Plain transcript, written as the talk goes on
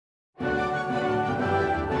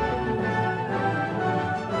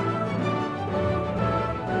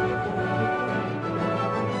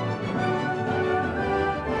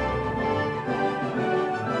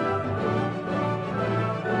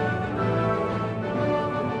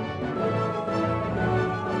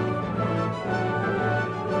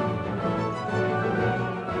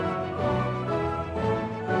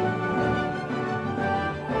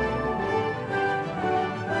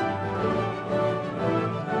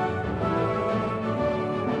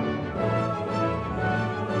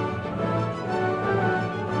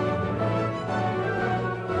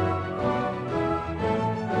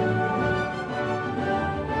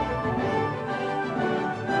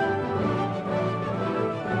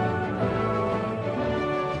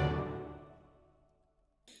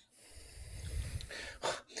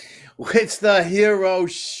It's the Hero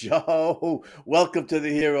Show. Welcome to the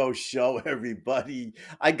Hero Show, everybody.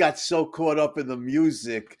 I got so caught up in the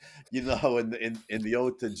music, in the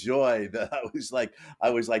Ode to Joy that I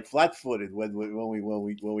was like flat-footed when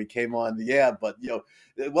we came on the air. But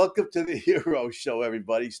welcome to the Hero Show,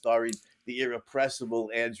 everybody, starring the irrepressible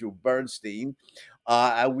Andrew Bernstein.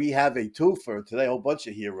 And we have a twofer today, a whole bunch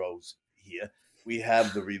of heroes here. We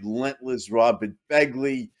have the relentless Robert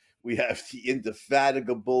Begley. We have the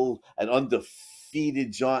indefatigable and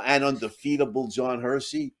undefeatable John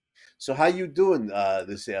Hersey. So how you doing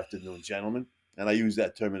this afternoon, gentlemen? And I use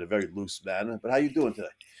that term in a very loose manner. But how you doing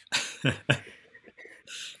today?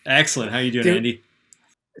 Excellent. How you doing, Do, Andy?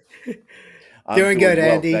 I'm Doing good, doing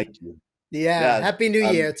well, Andy. thank you. Yeah, Yeah, happy New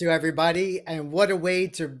I'm Year to everybody. And what a way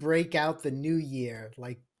to break out the new year,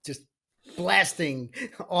 like just blasting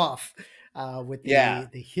off with yeah.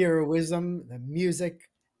 the heroism, the music,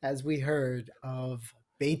 as we heard of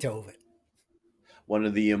Beethoven. One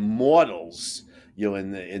of the immortals,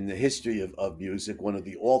 in the history of music, one of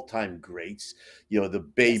the all-time greats, the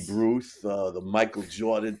Babe Yes. Ruth, the Michael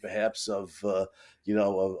Jordan, perhaps of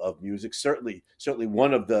music. Certainly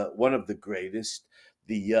one of the greatest.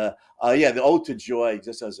 The Ode to Joy,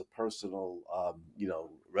 just as a personal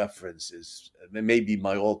reference, is maybe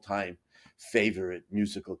my all-time favorite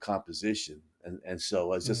musical composition. And so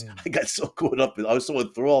Mm. I got so caught up I was so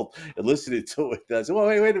enthralled in listening to it that I said, well,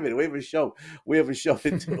 wait a minute, we have a show. We have a show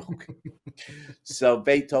to do. So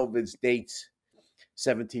Beethoven's dates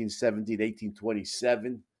 1770 to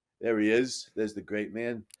 1827. There he is. There's the great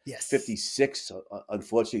man. Yes. 56,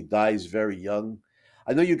 unfortunately, dies very young.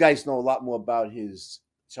 I know you guys know a lot more about his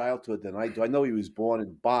childhood than I do. I know he was born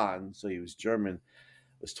in Bonn, so he was German,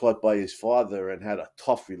 was taught by his father, and had a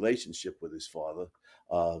tough relationship with his father,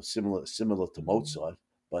 similar to Mozart.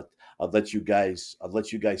 But I'll let you guys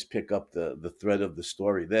pick up the thread of the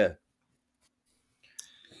story there.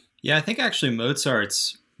 Yeah, I think actually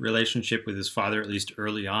Mozart's relationship with his father, at least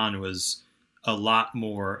early on, was a lot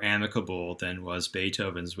more amicable than was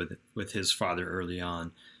Beethoven's with his father early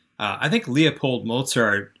on. I think Leopold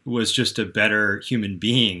Mozart was just a better human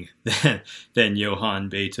being than Johann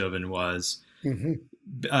Beethoven was. Mhm.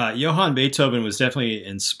 Johann Beethoven was definitely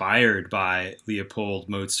inspired by Leopold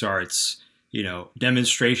Mozart's,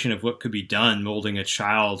 demonstration of what could be done, molding a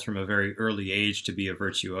child from a very early age to be a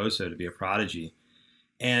virtuoso, to be a prodigy.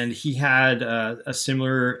 And he had a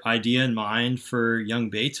similar idea in mind for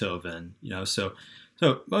young Beethoven. So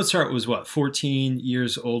Mozart was what, 14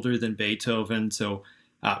 years older than Beethoven. So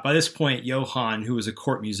by this point, Johann, who was a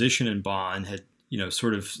court musician in Bonn, had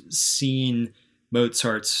sort of seen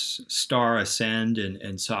Mozart's star ascend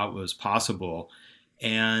and saw what was possible.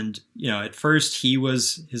 And at first he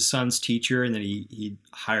was his son's teacher, and then he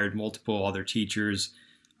hired multiple other teachers.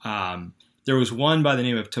 There was one by the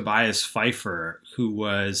name of Tobias Pfeiffer, who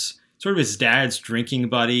was sort of his dad's drinking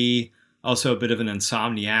buddy, also a bit of an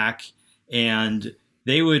insomniac. And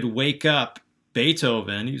they would wake up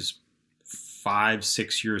Beethoven, he was 5,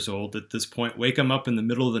 6 years old at this point, wake him up in the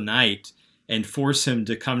middle of the night and force him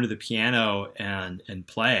to come to the piano and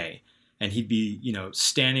play. And he'd be,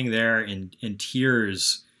 standing there in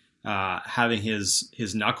tears, having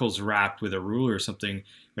his knuckles wrapped with a ruler or something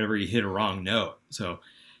whenever he hit a wrong note. So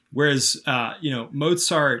whereas,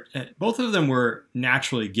 Mozart, both of them were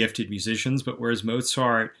naturally gifted musicians, but whereas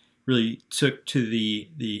Mozart really took to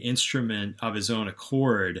the instrument of his own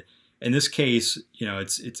accord, in this case,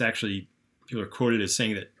 it's actually, people are quoted as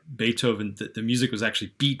saying that Beethoven, the music was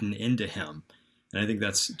actually beaten into him. And I think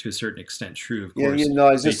that's to a certain extent true. Of Yeah, course,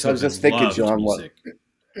 I was just Beethoven thinking, loved John. What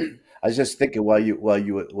music. I was just thinking while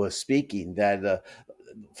you were speaking that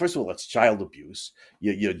first of all, it's child abuse.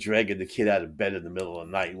 You're dragging the kid out of bed in the middle of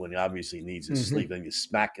the night when he obviously needs his sleep, Mhm. and you're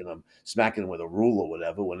smacking him with a rule or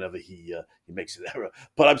whatever whenever he makes an error.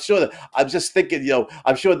 But I'm just thinking,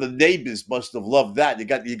 I'm sure the neighbors must have loved that.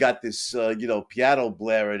 You got this piano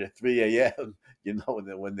blaring at 3 a.m.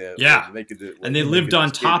 When Yeah, they're making the when and they they're lived making on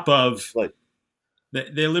this kid top of play.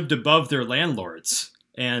 they lived above their landlords,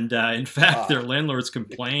 and in fact, their Ah, landlords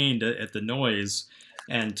complained at the noise.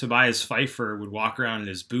 And Tobias Pfeiffer would walk around in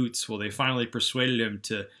his boots. Well, they finally persuaded him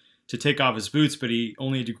to take off his boots, but he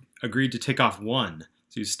only agreed to take off one.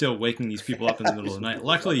 So he's still waking these people up in the middle of the night. oh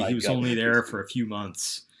Luckily, my he was God, only there for a few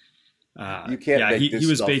months. you can't Yeah, make he this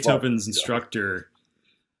was stuff up. Beethoven's instructor,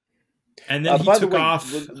 and then he By the took way,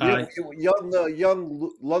 off.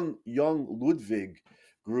 young Ludwig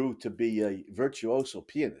grew to be a virtuoso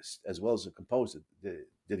pianist as well as a composer.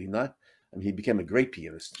 Did he not? I mean, he became a great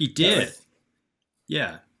pianist. He Is that right? did,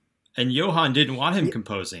 yeah. And Johann didn't want him Yeah.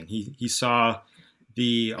 composing. He saw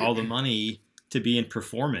the all the money to be in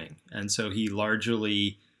performing, and so he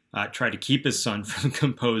largely tried to keep his son from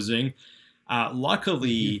composing.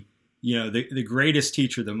 Luckily, the greatest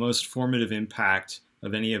teacher, the most formative impact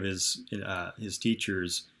of any of his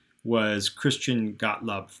teachers was Christian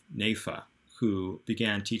Gottlob Neefe, who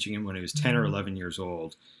began teaching him when he was 10 or 11 years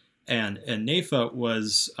old. And Neefe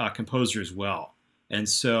was a composer as well. And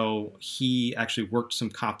so he actually worked some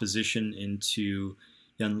composition into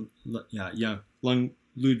young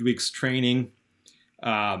Ludwig's training.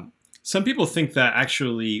 Some people think that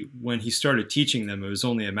actually when he started teaching them, it was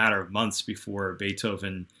only a matter of months before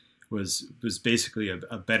Beethoven was basically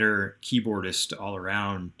a better keyboardist all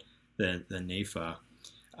around than Neefe.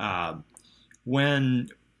 When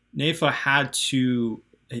Neefe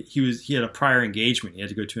he had a prior engagement, he had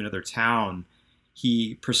to go to another town,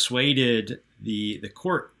 he persuaded the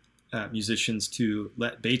court musicians to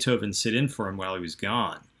let Beethoven sit in for him while he was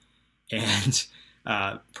gone. And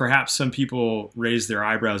perhaps some people raised their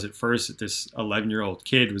eyebrows at first that this 11-year-old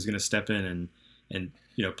kid was going to step in and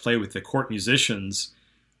play with the court musicians.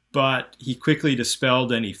 But he quickly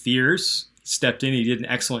dispelled any fears, stepped in, he did an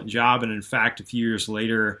excellent job. And in fact, a few years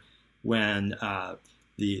later, when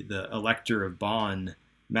the elector of Bonn,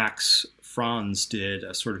 Max Franz, did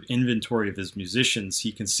a sort of inventory of his musicians,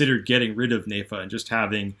 he considered getting rid of Neefe and just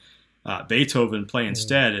having Beethoven play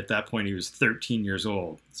instead. At that point, he was 13 years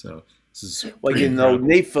old. So this is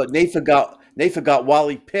Neefe got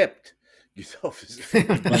Wally pipped. If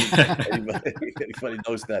anybody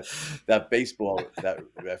knows that baseball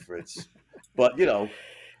reference, but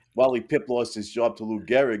Wally Pipp lost his job to Lou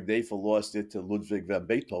Gehrig. Neefe lost it to Ludwig van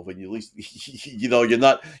Beethoven. At least you're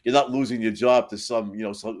not losing your job to some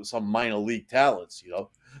minor league talents.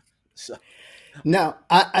 So. Now,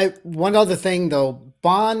 I one other thing though,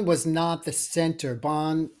 Bonn was not the center.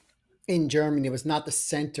 Bonn in Germany was not the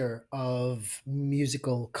center of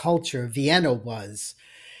musical culture. Vienna was.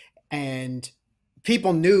 And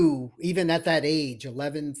people knew, even at that age,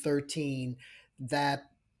 11, 13, that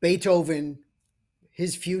Beethoven,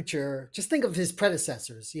 his future, just think of his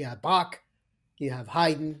predecessors. You have Bach, you have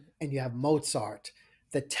Haydn, and you have Mozart.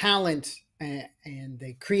 The talent and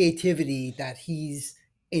the creativity that he's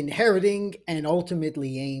inheriting and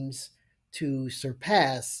ultimately aims to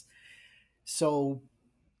surpass. So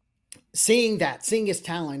seeing his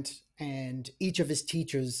talent, and each of his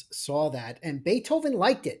teachers saw that, and Beethoven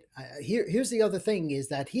liked it. Here's the other thing, is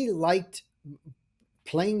that he liked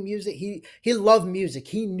playing music. He loved music.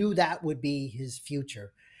 He knew that would be his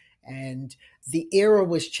future. And the era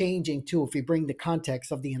was changing too. If we bring the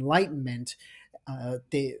context of the Enlightenment,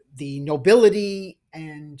 the nobility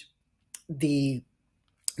and the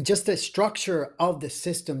structure of the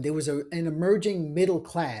system, there was an emerging middle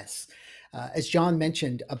class. As John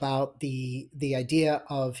mentioned about the idea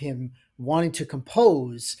of him wanting to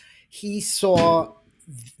compose, he saw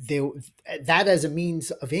that as a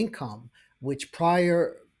means of income, which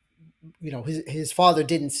prior, his father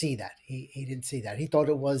didn't see that. He didn't see that. He thought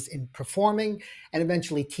it was in performing and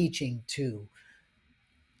eventually teaching too.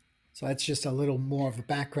 So that's just a little more of a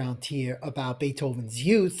background here about Beethoven's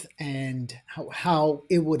youth and how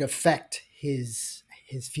it would affect his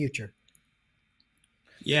future.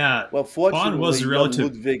 Yeah. Well, fortunately, Bonn was a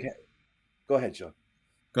relative. Go ahead, John.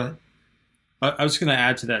 Go ahead. I was going to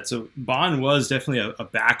add to that. So Bonn was definitely a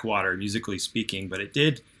backwater, musically speaking, but it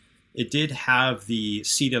did have the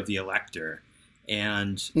seat of the elector,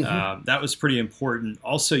 and that was pretty important.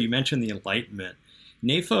 Also, you mentioned the Enlightenment.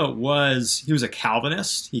 Neefe was a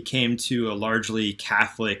Calvinist. He came to a largely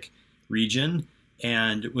Catholic region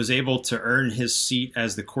and was able to earn his seat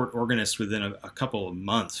as the court organist within a couple of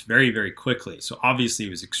months, very, very quickly. So obviously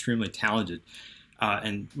he was extremely talented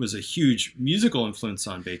and was a huge musical influence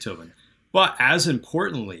on Beethoven. But as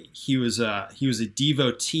importantly, he was a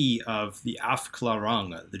devotee of the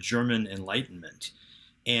Aufklärung, the German Enlightenment.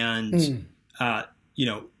 And,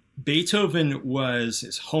 Beethoven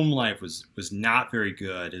his home life was not very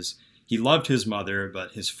good. He loved his mother,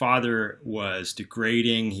 but his father was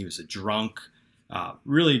degrading. He was a drunk.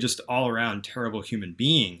 Really just all around terrible human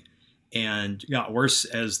being, and got worse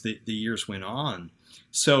as the years went on.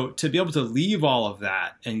 So to be able to leave all of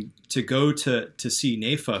that and to go to see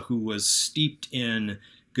Neefe, who was steeped in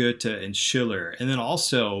Goethe and Schiller, and then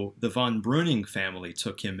also the von Breuning family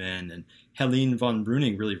took him in, and Helene von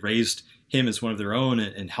Breuning really raised him as one of their own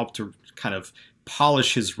and helped to kind of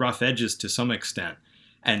polish his rough edges to some extent,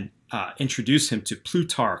 and introduce him to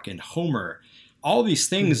Plutarch and Homer. All these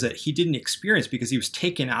things that he didn't experience because he was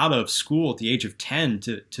taken out of school at the age of 10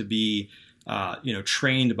 to be,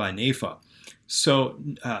 trained by Neefe. So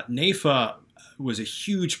Neefe was a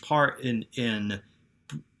huge part in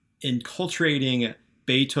enculturating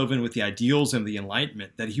Beethoven with the ideals of the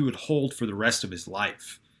Enlightenment that he would hold for the rest of his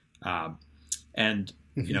life. And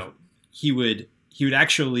you know, he would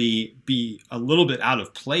actually be a little bit out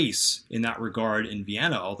of place in that regard in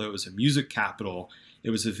Vienna, although it was a music capital. It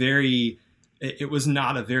was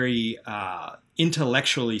not a very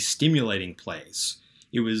intellectually stimulating place.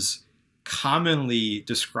 It was commonly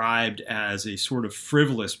described as a sort of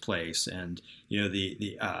frivolous place, and you know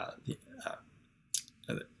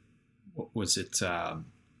what was it?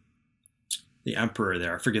 The emperor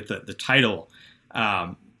there, I forget the title.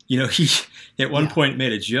 You know, he at one point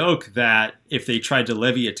made a joke that if they tried to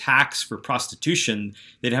levy a tax for prostitution,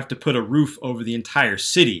 they'd have to put a roof over the entire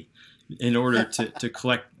city in order to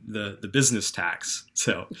collect the business tax.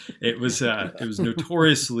 So it was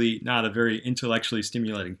notoriously not a very intellectually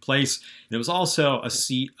stimulating place. And it was also a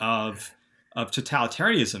seat of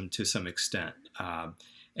totalitarianism to some extent.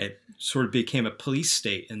 It sort of became a police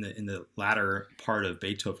state in the latter part of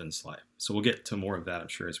Beethoven's life. So we'll get to more of that, I'm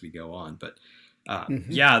sure, as we go on. But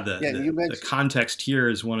the context here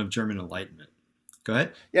is one of German Enlightenment. Go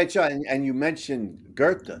ahead. Yeah, John, and you mentioned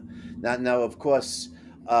Goethe. Now, of course,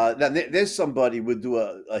 now there's somebody would do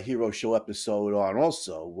a hero show episode on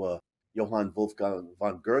also Johann Wolfgang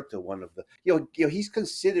von Goethe. One of the he's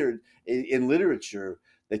considered in literature.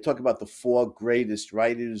 They talk about the four greatest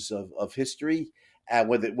writers of history, and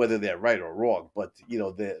whether they're right or wrong. But you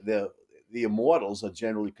know, the immortals are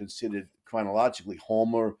generally considered chronologically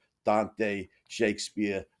Homer, Dante,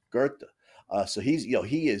 Shakespeare, Goethe. So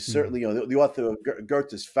he is certainly the author of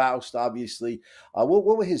Goethe's Faust, obviously. What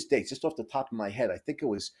were his dates? Just off the top of my head, I think it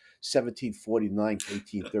was 1749 to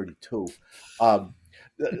 1832.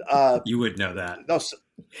 You would know that.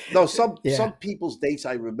 No, some people's dates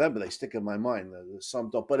I remember. They stick in my mind. Some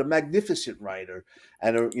don't. But a magnificent writer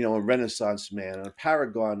and a Renaissance man and a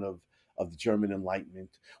paragon of the German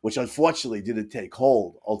Enlightenment, which unfortunately didn't take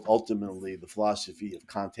hold. Ultimately, the philosophy of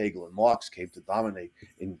Kant, Hegel, and Marx came to dominate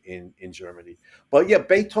in Germany. But yeah,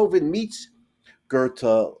 Beethoven meets Goethe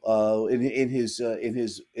in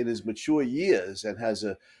his mature years and has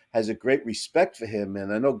a great respect for him.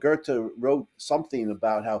 And I know Goethe wrote something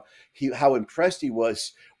about how impressed he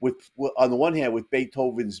was with on the one hand with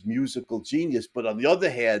Beethoven's musical genius, but on the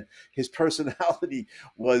other hand, his personality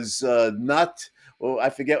was not. Well,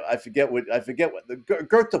 I forget what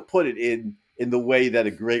Goethe put it in the way that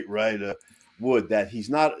a great writer would. That he's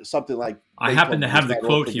not something like. I happen to have the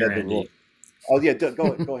quote here, Andy. Oh yeah,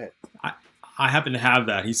 go ahead. I happen to have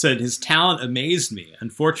that. He said, "His talent amazed me.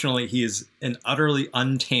 Unfortunately, he is an utterly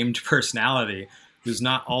untamed personality who is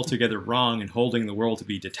not altogether wrong in holding the world to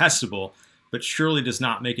be detestable, but surely does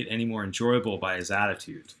not make it any more enjoyable by his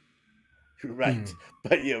attitude." Right,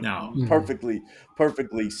 but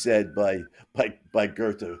perfectly said by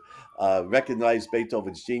Goethe. Recognized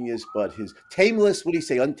Beethoven's genius, but his tameless, what do you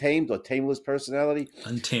say, untamed or tameless personality?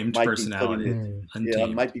 Untamed personality.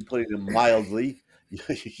 Might be putting it mildly.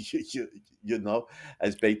 You know,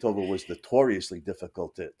 as Beethoven was notoriously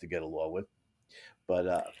difficult to get along with,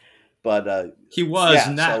 but he was,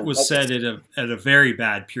 and that was said at a very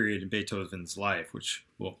bad period in Beethoven's life, which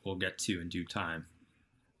we'll get to in due time.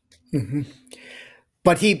 Mm-hmm.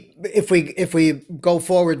 But if we go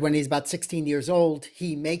forward, when he's about 16 years old,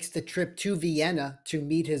 he makes the trip to Vienna to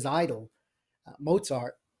meet his idol,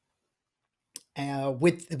 Mozart.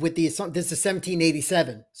 This is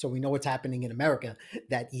 1787, so we know what's happening in America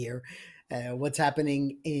that year. What's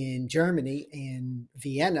happening in Germany, in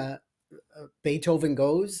Vienna, Beethoven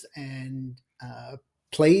goes and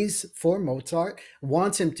plays for Mozart,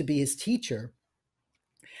 wants him to be his teacher.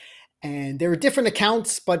 And there are different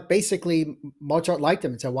accounts, but basically Mozart liked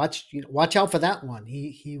him and said, "Watch out for that one.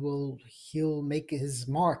 He'll make his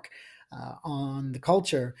mark on the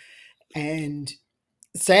culture." And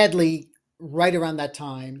sadly, right around that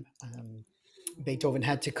time, Beethoven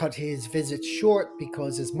had to cut his visits short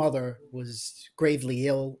because his mother was gravely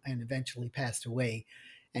ill and eventually passed away.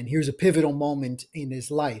 And here's a pivotal moment in his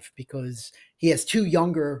life, because he has two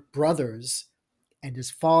younger brothers, and his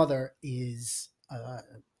father is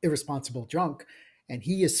irresponsible drunk, and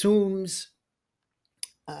he assumes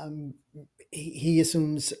he's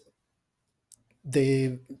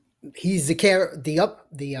the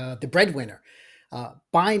breadwinner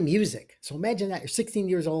by music. So imagine that you're 16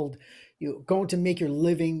 years old, you're going to make your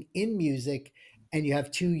living in music, and you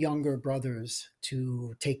have two younger brothers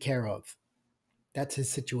to take care of. That's his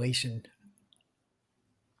situation.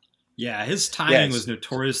 Yeah, his timing was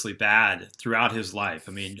notoriously bad throughout his life.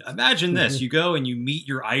 I mean, imagine this. You go and you meet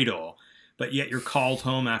your idol, but yet you're called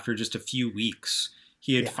home after just a few weeks.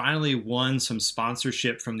 He had finally won some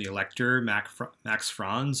sponsorship from the elector, Max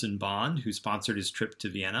Franz in Bonn, who sponsored his trip to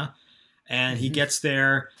Vienna. And he gets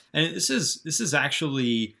there, and this is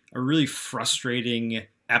actually a really frustrating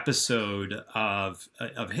episode of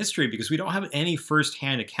history, because we don't have any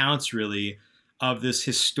firsthand accounts really of this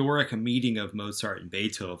historic meeting of Mozart and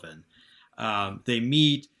Beethoven. They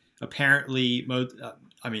meet apparently.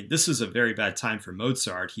 I mean, this is a very bad time for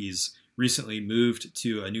Mozart. He's recently moved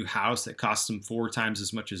to a new house that costs him 4 times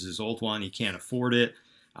as much as his old one. He can't afford it.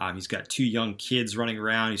 He's got 2 young kids running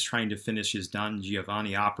around. He's trying to finish his Don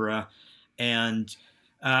Giovanni opera. And,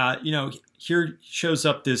 here shows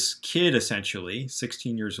up this kid, essentially,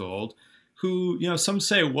 16 years old, who, some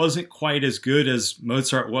say wasn't quite as good as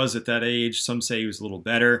Mozart was at that age. Some say he was a little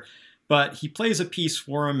better. But he plays a piece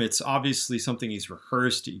for him. It's obviously something he's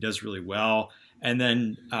rehearsed. He does really well. And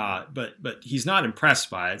then, but he's not impressed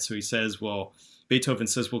by it. So he says, Beethoven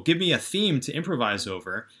says, give me a theme to improvise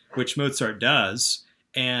over, which Mozart does.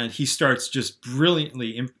 And he starts just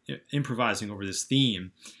brilliantly improvising over this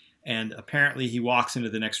theme. And apparently he walks into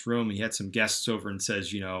the next room. He had some guests over and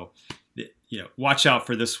says, watch out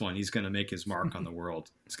for this one. He's going to make his mark on the world.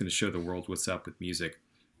 He's going to show the world what's up with music,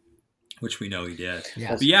 which we know he did.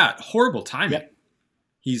 Yes. But yeah, horrible timing. Yep.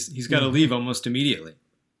 He's got to leave almost immediately.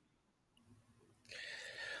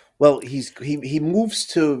 Well, he moves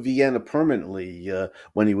to Vienna permanently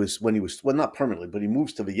when he was not permanently, but he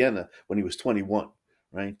moves to Vienna when he was 21,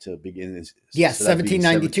 right? To begin his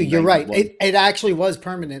 1792. You're right. It actually was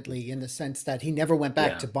permanently, in the sense that he never went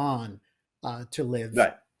back to Bonn to live.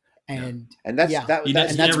 Right. And that's he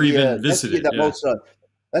never even visited.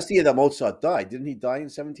 That's the year that Mozart died. Didn't he die in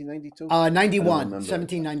 1792?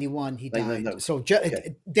 1791 he died. No. So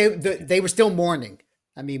they were still mourning.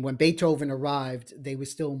 I mean, when Beethoven arrived, they were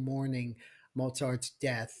still mourning Mozart's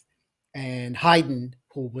death. And Haydn,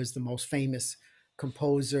 who was the most famous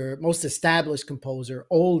composer, most established composer,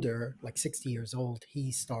 older, like 60 years old,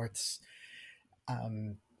 he starts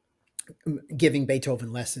giving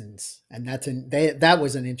Beethoven lessons. And that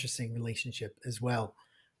was an interesting relationship as well.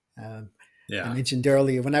 I mentioned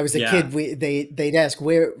earlier, when I was a kid, they'd ask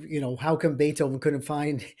how come Beethoven couldn't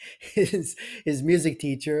find his music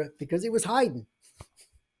teacher? Because it was Haydn.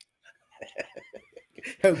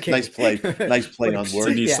 Okay. Nice play on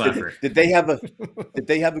words. Did they have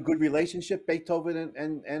a good relationship, Beethoven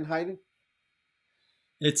and Haydn?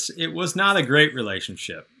 It was not a great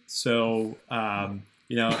relationship. So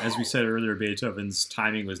as we said earlier, Beethoven's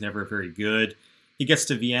timing was never very good. He gets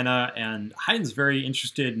to Vienna, and Haydn's very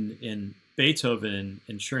interested in Beethoven,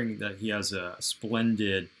 ensuring that he has a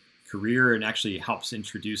splendid career, and actually helps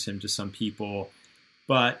introduce him to some people.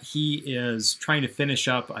 But he is trying to finish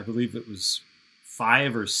up, I believe it was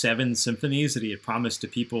 5 or 7 symphonies that he had promised to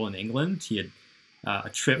people in England. He had a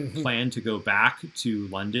trip planned to go back to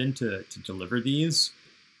London to deliver these.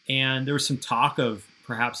 And there was some talk of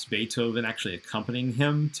perhaps Beethoven actually accompanying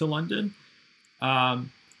him to London.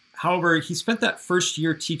 However, he spent that first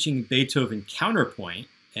year teaching Beethoven counterpoint,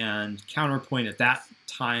 and counterpoint at that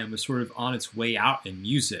time was sort of on its way out in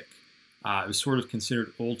music. It was sort of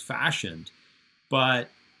considered old-fashioned. But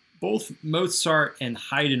both Mozart and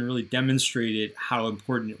Haydn really demonstrated how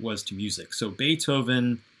important it was to music. So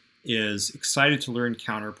Beethoven is excited to learn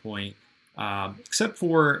counterpoint, except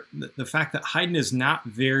for the fact that Haydn is not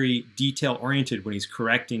very detail-oriented when he's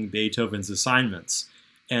correcting Beethoven's assignments.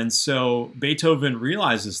 And so Beethoven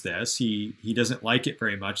realizes this. He doesn't like it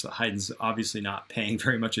very much, that Haydn's obviously not paying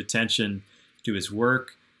very much attention to his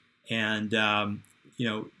work. And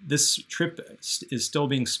this trip is still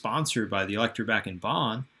being sponsored by the Elector back in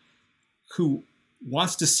Bonn, who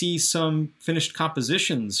wants to see some finished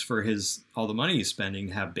compositions for all the money he's spending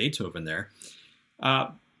to have Beethoven there.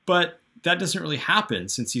 But that doesn't really happen,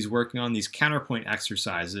 since he's working on these counterpoint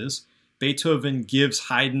exercises. Beethoven gives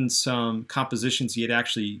Haydn some compositions he had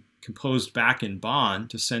actually composed back in Bonn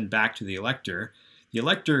to send back to the Elector. The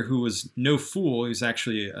Elector, who was no fool, he was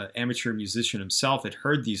actually an amateur musician himself, had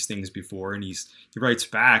heard these things before, and he writes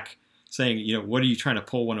back saying, what are you trying to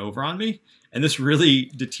pull one over on me? And this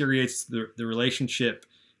really deteriorates the relationship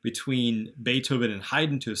between Beethoven and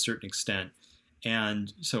Haydn to a certain extent.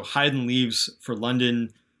 And so Haydn leaves for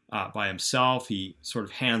London by himself. He sort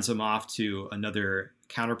of hands him off to another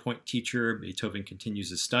counterpoint teacher. Beethoven continues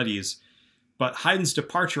his studies. But Haydn's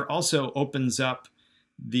departure also opens up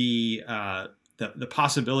the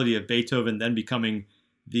possibility of Beethoven then becoming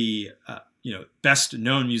the best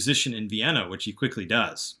known musician in Vienna, which he quickly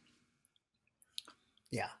does.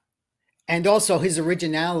 Yeah. And also his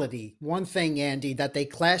originality. One thing, Andy, that they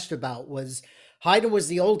clashed about was Haydn was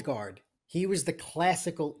the old guard. He was the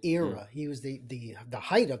classical era. He was the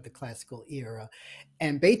height of the classical era.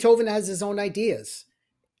 And Beethoven has his own ideas,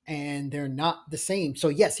 and they're not the same. So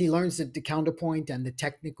yes, he learns the counterpoint and the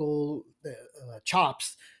technical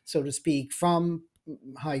chops, so to speak, from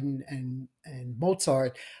Haydn and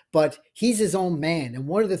Mozart, but he's his own man. And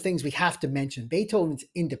one of the things we have to mention, Beethoven's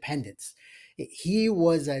independence. He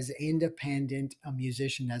was as independent a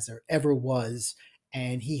musician as there ever was,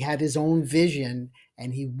 and he had his own vision,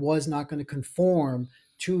 and he was not going to conform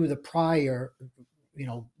to the prior,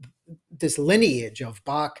 this lineage of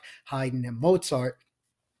Bach, Haydn, and Mozart.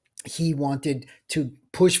 He wanted to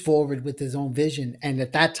push forward with his own vision. And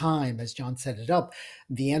at that time, as John set it up,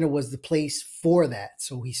 Vienna was the place for that.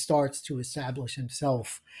 So he starts to establish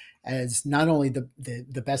himself as not only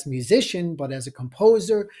the best musician, but as a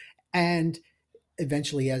composer, and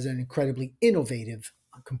eventually as an incredibly innovative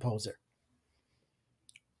composer.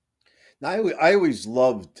 Now, I always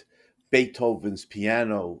loved Beethoven's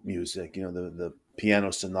piano music, the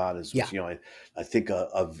piano sonatas, which, I think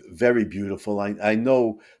are very beautiful. I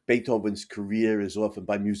know Beethoven's career is often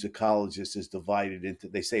by musicologists is divided into,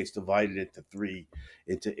 they say it's divided into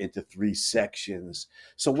three sections.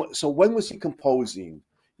 So when was he composing,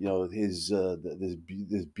 his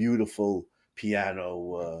this beautiful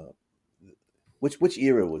piano? Which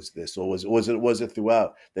era was this, or was it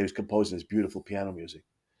throughout that he was composing this beautiful piano music?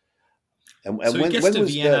 And so he gets to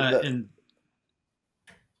Vienna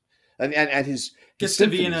and his gets to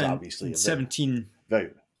Vienna obviously in 17. Very,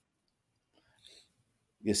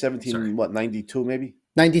 17. Sorry. What, 92 maybe?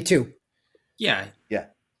 92. Yeah.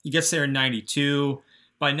 He gets there in 92.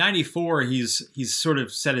 By 94, he's sort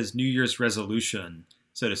of set his New Year's resolution,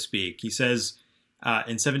 so to speak. He says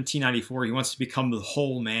in 1794 he wants to become the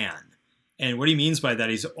whole man. And what he means by that,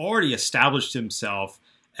 he's already established himself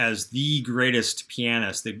as the greatest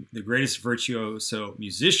pianist, the greatest virtuoso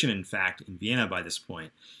musician, in fact, in Vienna by this point.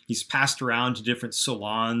 He's passed around to different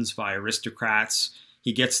salons by aristocrats.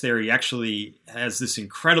 He gets there, he actually has this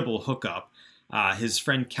incredible hookup. His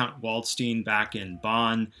friend Count Waldstein back in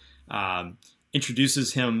Bonn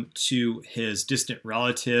introduces him to his distant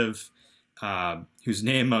relative, whose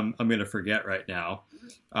name I'm going to forget right now,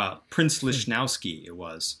 Prince Lichnowsky it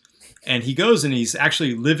was. And he goes and he's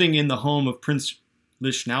actually living in the home of Prince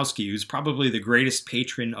Lichnowsky, who's probably the greatest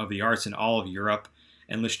patron of the arts in all of Europe.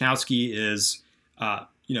 And Lichnowsky is,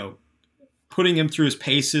 putting him through his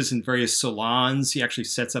paces in various salons. He actually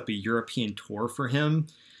sets up a European tour for him.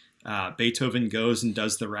 Beethoven goes and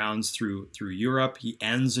does the rounds through Europe. He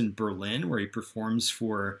ends in Berlin, where he performs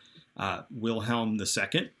for Wilhelm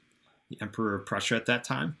II, the Emperor of Prussia at that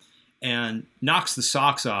time, and knocks the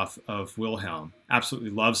socks off of Wilhelm. Absolutely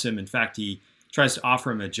loves him. In fact, he tries to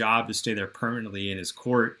offer him a job to stay there permanently in his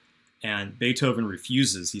court, and Beethoven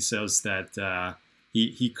refuses. He says that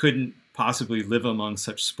he couldn't possibly live among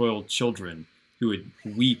such spoiled children who would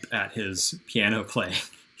weep at his piano playing.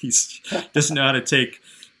 He doesn't know how to take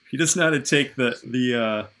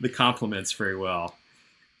the compliments very well.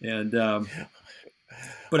 And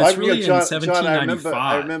but it's really in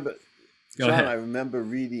 1795. I remember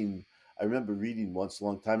reading once a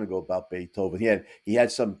long time ago about Beethoven. He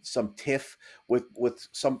had some tiff with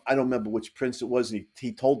some, I don't remember which prince it was. And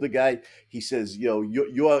he told the guy, he says,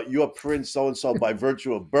 you're Prince so and so by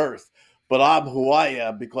virtue of birth, but I'm who I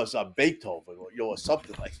am because I'm Beethoven, or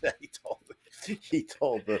something like that. He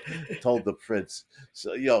told the prince.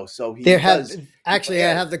 So he actually.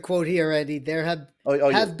 I have the quote here, Eddie. There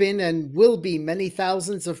have been and will be many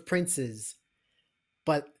thousands of princes,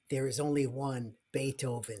 but there is only one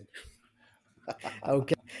Beethoven.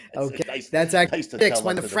 Okay. That's actually nice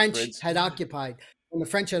when the French had occupied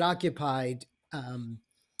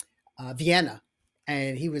Vienna,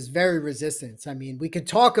 and he was very resistant. I mean, we could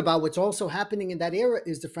talk about what's also happening in that era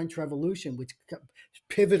is the French Revolution, which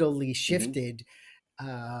pivotally shifted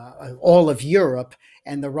all of Europe,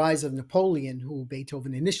 and the rise of Napoleon, who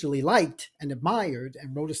Beethoven initially liked and admired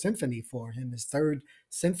and wrote a symphony for him, his third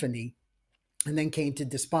symphony, and then came to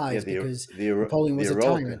despise because Napoleon was a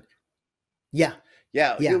tyrant. Yeah.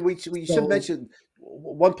 We should mention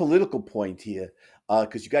one political point here,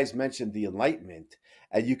 because you guys mentioned the Enlightenment,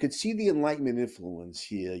 and you could see the Enlightenment influence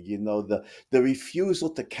here. The refusal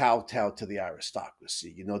to kowtow to the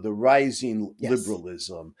aristocracy. The rising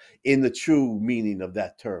liberalism in the true meaning of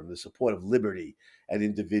that term, the support of liberty and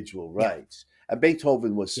individual rights. And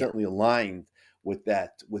Beethoven was certainly aligned with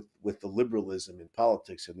that, with the liberalism in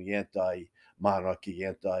politics and the anti-monarchy,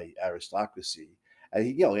 anti-aristocracy. And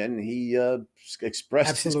he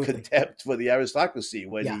expressed his contempt for the aristocracy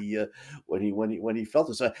when he felt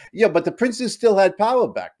it. So, but the princes still had power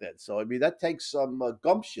back then. So I mean, that takes some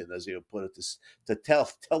gumption, as you put it, to tell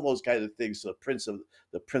those kind of things to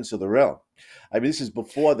the prince of the realm. I mean, this is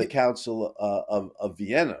before the Council of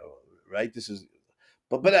Vienna, right? This is,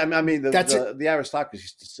 but I mean, the aristocracy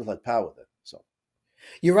still had power then. So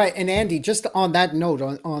You're right. And Andy, just on that note,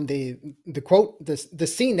 on the quote, the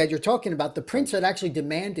scene that you're talking about, the prince had actually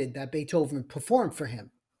demanded that Beethoven perform for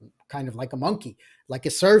him, kind of like a monkey, like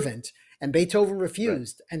a servant. And Beethoven Right.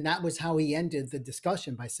 refused. And that was how he ended the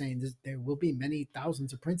discussion by saying, there will be many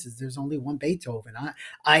thousands of princes. There's only one Beethoven.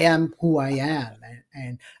 I am who I am.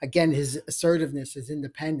 And again, his assertiveness, his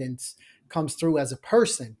independence comes through as a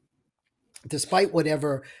person, despite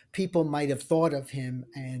whatever people might have thought of him.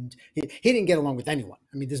 And he didn't get along with anyone.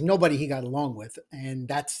 I mean, there's nobody he got along with. And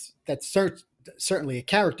that's certainly a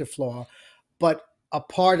character flaw, but a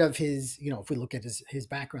part of his, if we look at his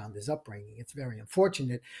background, his upbringing, it's very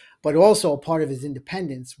unfortunate. But also a part of his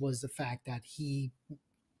independence was the fact that he,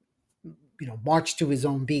 marched to his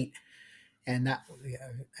own beat. And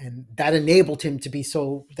that enabled him to be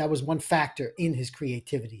so. That was one factor in his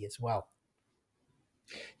creativity as well.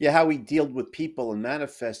 Yeah, how he dealt with people and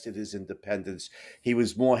manifested his independence. He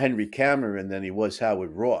was more Henry Cameron than he was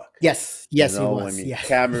Howard Rourke. Yes, You yes, he know, I was. mean, Yes,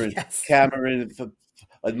 yes. Cameron, for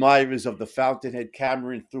admirers of the Fountainhead,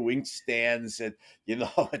 Cameron threw inkstands at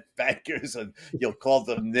at bankers, and called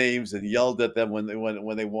them names and yelled at them when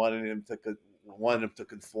they wanted him to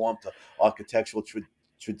conform to architectural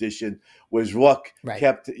tradition. Whereas Rourke Right.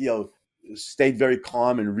 kept stayed very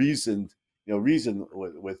calm and reasoned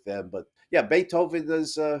with them. But yeah, Beethoven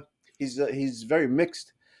is he's very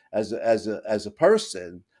mixed as a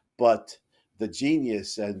person, but the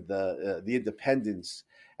genius and the independence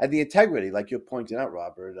and the integrity, like you're pointing out,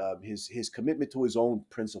 Robert, his commitment to his own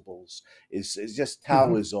principles is just Hmm.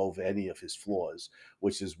 towers over any of his flaws,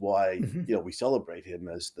 which is why Hmm. we celebrate him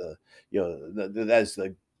as as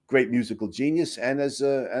the great musical genius and as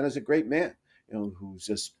a great man, who's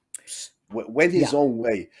just went his Yeah. own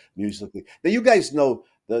way musically. Now you guys know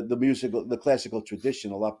the classical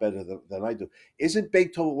tradition a lot better than I do. Isn't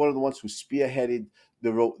Beethoven one of the ones who spearheaded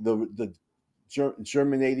the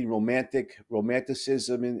germinating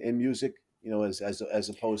romanticism in music? As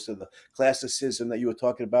opposed to the classicism that you were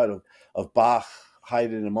talking about of Bach,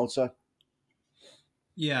 Haydn, and Mozart.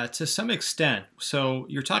 Yeah, to some extent. So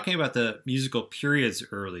you're talking about the musical periods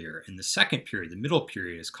earlier. And the second period, the middle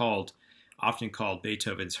period, is often called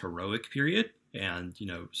Beethoven's heroic period. And,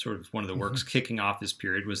 sort of one of the works Hmm. kicking off this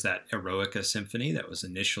period was that Eroica Symphony that was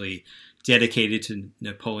initially dedicated to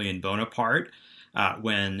Napoleon Bonaparte.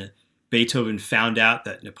 When Beethoven found out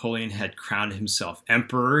that Napoleon had crowned himself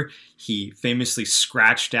emperor, he famously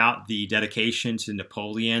scratched out the dedication to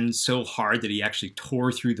Napoleon so hard that he actually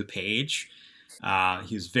tore through the page.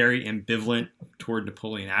 He was very ambivalent toward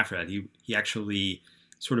Napoleon after that. He actually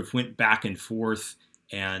sort of went back and forth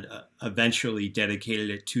and eventually dedicated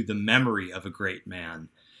it to the memory of a great man,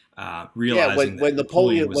 Yeah, realizing that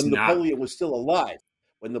Napoleon was when not Napoleon was still alive.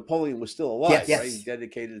 When Napoleon was still alive, Yes. right? He Yes.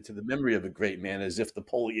 dedicated it to the memory of a great man, as if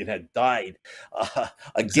Napoleon had died.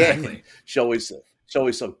 Again, exactly.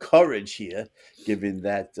 showing some courage here, given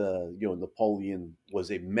that Napoleon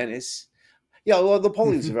was a menace. Yeah, well,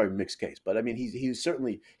 Napoleon's a Hmm. very mixed case, but I mean, he's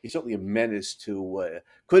certainly a menace to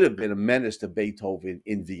could have been a menace to Beethoven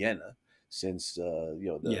in Vienna, since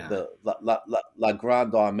Yeah. the La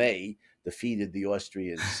Grande Armée defeated the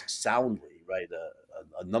Austrians soundly, right,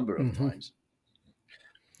 a number of Hmm. times.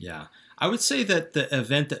 Yeah. I would say that the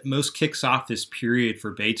event that most kicks off this period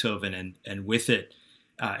for Beethoven and with it,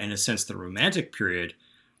 in a sense, the Romantic period,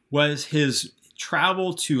 was his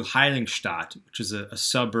travel to Heiligenstadt, which is a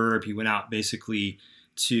suburb. He went out basically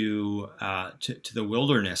to the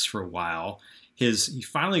wilderness for a while. He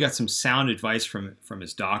finally got some sound advice from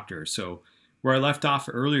his doctor. So where I left off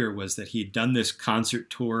earlier was that he had done this concert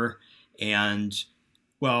tour, and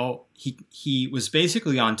well, he was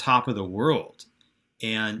basically on top of the world.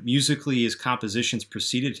 And musically, his compositions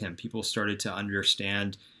preceded him. People started to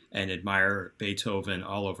understand and admire Beethoven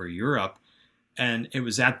all over Europe. And it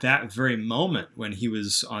was at that very moment when he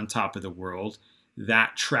was on top of the world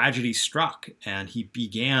that tragedy struck, and he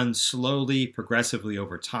began slowly, progressively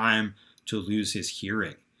over time to lose his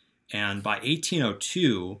hearing. And by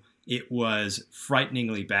 1802, it was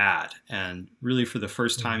frighteningly bad. And really, for the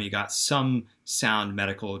first time, he got some sound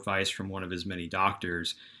medical advice from one of his many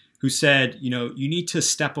doctors who said, you need to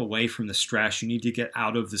step away from the stress. You need to get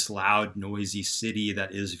out of this loud, noisy city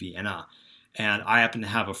that is Vienna. And I happen to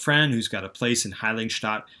have a friend who's got a place in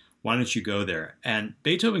Heiligenstadt. Why don't you go there? And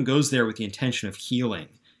Beethoven goes there with the intention of healing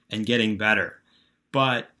and getting better.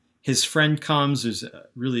 But his friend comes. There's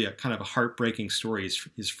really a kind of a heartbreaking story.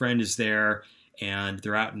 His friend is there, and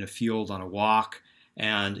they're out in a field on a walk.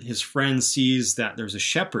 And his friend sees that there's a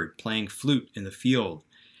shepherd playing flute in the field.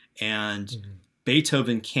 And Hmm.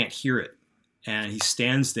 Beethoven can't hear it. And he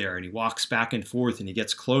stands there and he walks back and forth and he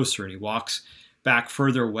gets closer and he walks back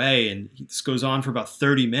further away, and this goes on for about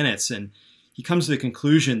 30 minutes, and he comes to the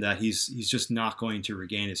conclusion that he's just not going to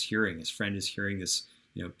regain his hearing. His friend is hearing this,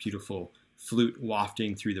 beautiful flute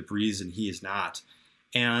wafting through the breeze, and he is not.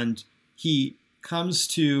 And he comes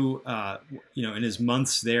to, in his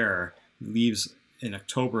months there, he leaves in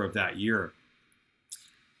October of that year.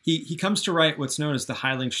 He comes to write what's known as the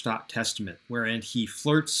Heiligenstadt Testament, wherein he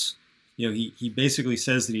flirts. He basically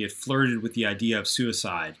says that he had flirted with the idea of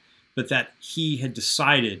suicide, but that he had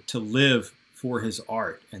decided to live for his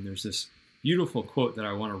art. And there's this beautiful quote that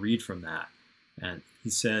I want to read from that. And he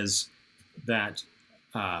says that,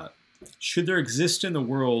 should there exist in the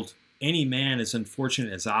world any man as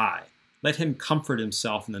unfortunate as I, let him comfort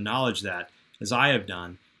himself in the knowledge that, as I have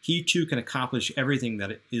done, he too can accomplish everything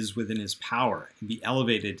that is within his power and be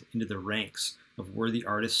elevated into the ranks of worthy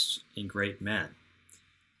artists and great men.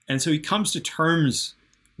 And so he comes to terms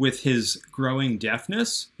with his growing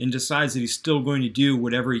deafness and decides that he's still going to do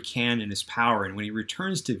whatever he can in his power. And when he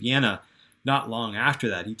returns to Vienna, not long after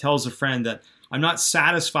that, he tells a friend that, I'm not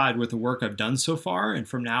satisfied with the work I've done so far, and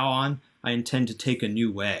from now on, I intend to take a new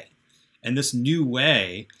way. And this new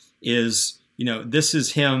way is, this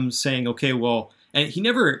is him saying, okay, well, and he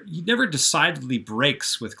never decidedly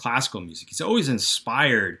breaks with classical music. He's always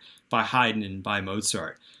inspired by Haydn and by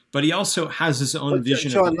Mozart, but he also has his own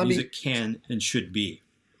vision of what music can and should be.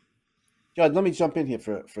 John, let me jump in here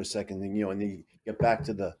for a second, and and you get back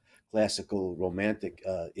to the classical romantic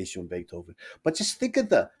issue in Beethoven. But just think of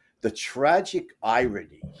the tragic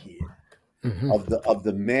irony here of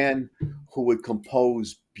the man who would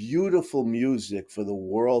compose beautiful music for the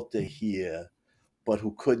world to hear, but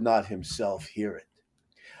who could not himself hear it.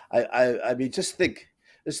 I mean, just think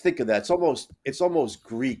of that. It's almost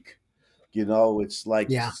Greek, It's like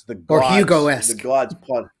it's the gods, or Hugo-esque. The gods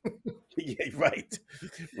punish. Yeah, right.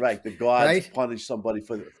 The gods punish somebody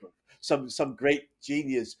for some great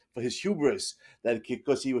genius for his hubris, that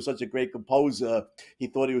because he was such a great composer, he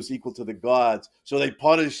thought he was equal to the gods. So they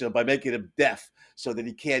punish him by making him deaf, so that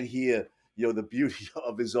he can't hear, the beauty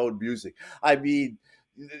of his own music. I mean,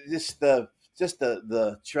 the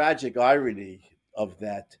tragic irony of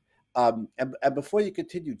that. And before you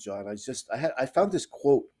continue, John, I found this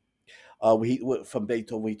quote from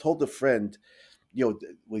Beethoven. He told a friend,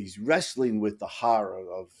 when he's wrestling with the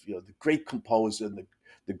horror of the great composer and the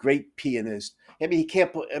great pianist. I mean, he can't.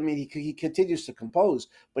 He continues to compose,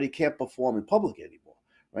 but he can't perform in public anymore,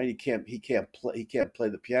 right? He can't play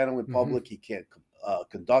the piano in public. He can't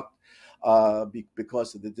conduct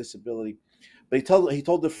because of the disability. But he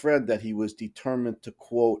told a friend that he was determined to,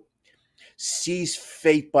 quote, seize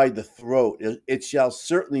fate by the throat. It shall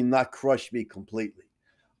certainly not crush me completely,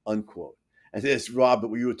 unquote. And there's Robert,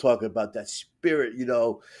 where you were talking about that spirit,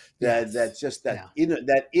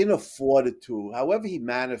 that inner fortitude, however he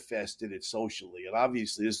manifested it socially. And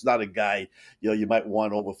obviously, this is not a guy, you might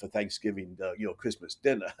want over for Thanksgiving, Christmas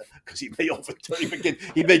dinner, because he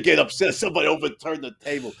may get upset if somebody overturned the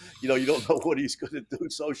table. You don't know what he's going to do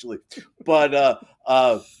socially. But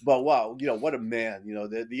wow, what a man.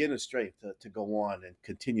 The inner strength to go on and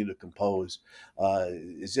continue to compose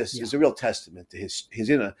is a real testament to his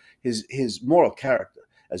moral character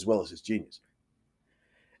as well as his genius.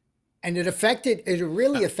 And it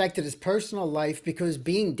really affected his personal life, because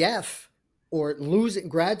being deaf or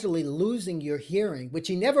gradually losing your hearing, which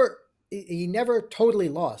he never totally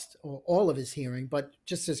lost all of his hearing, but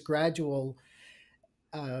just this gradual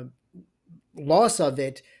loss of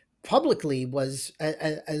it publicly was,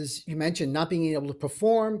 as you mentioned, not being able to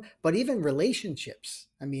perform, but even relationships.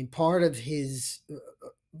 I mean, part of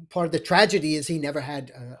the tragedy is he never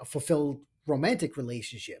had a fulfilled romantic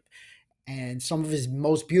relationship. And some of his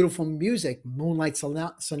most beautiful music, Moonlight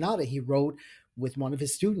Sonata, he wrote with one of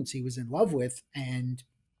his students he was in love with. And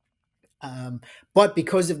but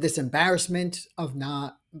because of this embarrassment of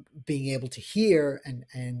not being able to hear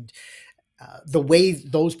and the way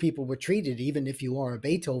those people were treated, even if you are a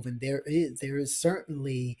Beethoven, there is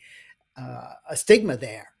certainly a stigma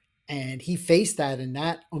there. And he faced that, and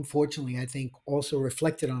that, unfortunately, I think also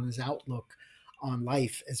reflected on his outlook on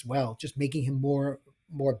life as well, just making him more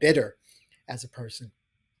bitter as a person.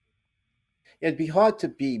 It'd be hard to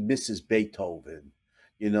be Mrs. Beethoven,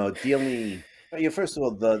 dealing. First of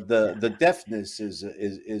all, the deafness is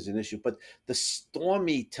an issue, but the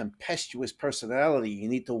stormy, tempestuous personality. You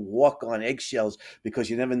need to walk on eggshells because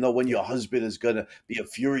you never know when your husband is going to be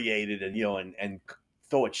infuriated and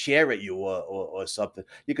throw a chair at you or something.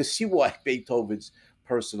 You can see why Beethoven's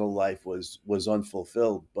personal life was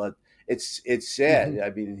unfulfilled, but it's sad. I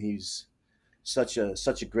mean, he's such a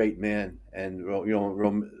great man, and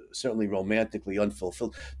certainly romantically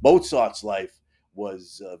unfulfilled. Mozart's life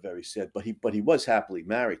was very sad. But he was happily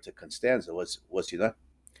married to Constanza, was he not?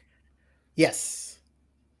 Yes.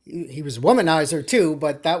 He was a womanizer too,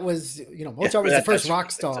 but that was, Yeah, Mozart was the first that's rock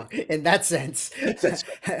right. star in that sense. That's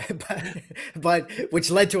but which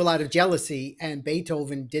led to a lot of jealousy, and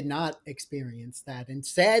Beethoven did not experience that. And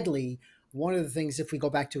sadly, one of the things, if we go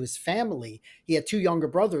back to his family, he had two younger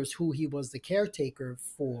brothers who he was the caretaker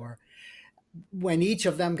for. When each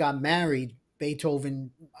of them got married,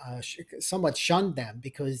 Beethoven somewhat shunned them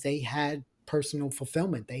because they had personal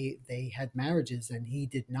fulfillment. They had marriages and he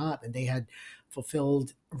did not, and they had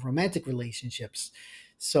fulfilled romantic relationships.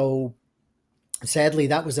 So sadly,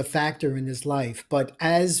 that was a factor in his life. But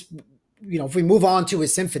as if we move on to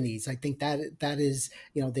his symphonies, I think that is,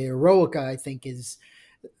 the Eroica, I think it's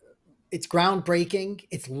groundbreaking.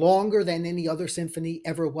 It's longer than any other symphony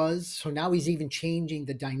ever was. So now he's even changing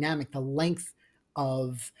the dynamic, the length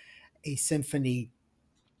of a symphony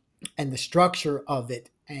and the structure of it.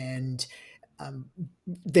 And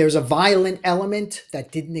there's a violent element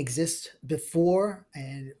that didn't exist before.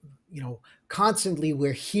 And, constantly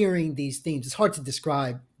we're hearing these themes. It's hard to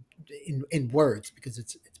describe in words because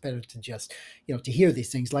it's better to just, to hear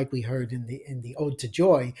these things like we heard in the Ode to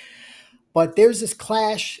Joy. But there's this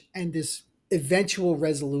clash and this eventual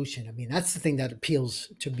resolution. I mean, that's the thing that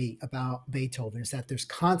appeals to me about Beethoven, is that there's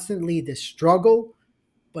constantly this struggle,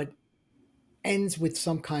 but ends with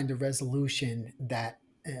some kind of resolution that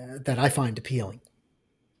I find appealing.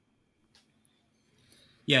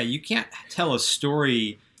 Yeah, you can't tell a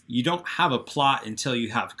story. You don't have a plot until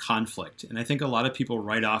you have conflict. And I think a lot of people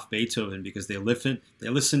write off Beethoven because they listen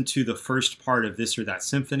to the first part of this or that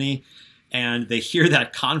symphony, and they hear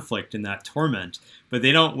that conflict and that torment, but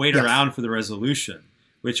they don't wait around for the resolution,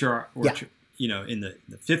 which in the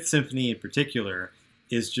Fifth Symphony in particular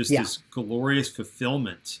is just this glorious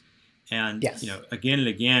fulfillment. And, again and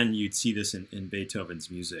again, you'd see this in Beethoven's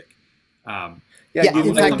music. In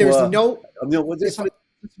fact, there's no... let's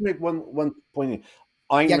make one point.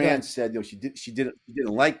 Ayn Rand said, she didn't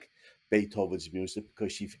like Beethoven's music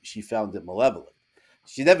because she found it malevolent.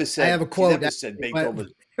 She never said... I have a quote. She never said Beethoven...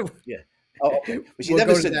 Yeah. Oh, okay. But she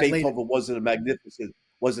never said Beethoven wasn't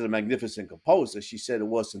a magnificent composer. She said it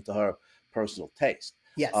wasn't to her personal taste.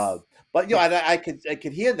 Yes. But I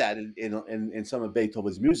could hear that in some of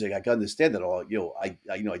Beethoven's music. I can understand that all. I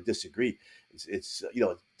disagree. It's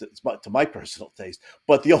to my personal taste.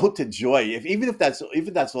 But the Ode to Joy, even that's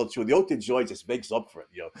not true, the Ode to Joy just makes up for it.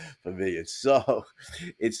 For me,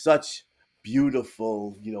 it's such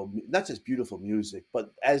beautiful, not just beautiful music,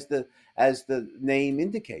 but as the name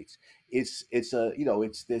indicates, it's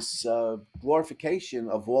this glorification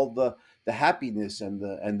of all the happiness and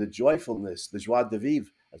the joyfulness, the joie de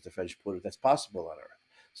vivre, as the French put it, that's possible on earth.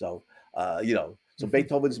 So so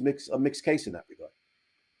Beethoven's a mixed case in that regard.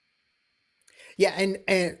 Yeah, and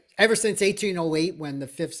ever since 1808, when the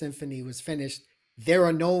Fifth Symphony was finished, there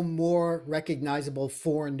are no more recognizable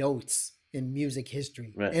four notes in music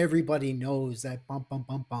history. Right. Everybody knows that bum, bum,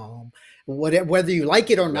 bum, bum. Whether you like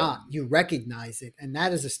it or not, you recognize it. And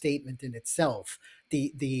that is a statement in itself.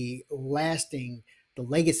 The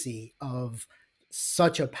legacy of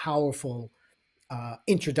such a powerful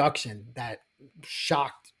introduction that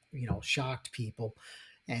shocked people.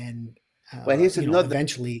 And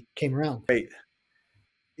eventually came around.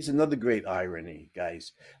 Here's another great irony,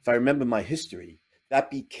 guys. If I remember my history, that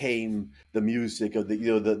became the music of the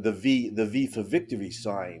V for victory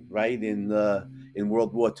sign, right, in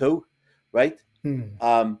World War II, right?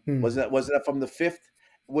 Was that from the Fifth?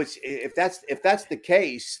 Which, if that's the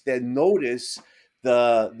case, then notice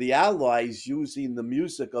the Allies using the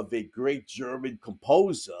music of a great German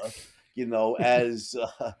composer, as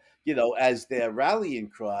their rallying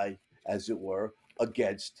cry, as it were,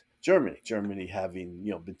 against Germany. Germany having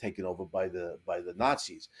been taken over by the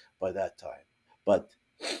Nazis by that time. But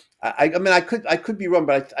I could be wrong,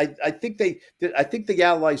 but I think the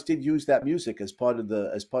Allies did use that music as part of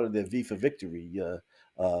their V for Victory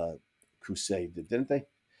crusade, didn't they?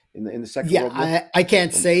 In the Second World War? I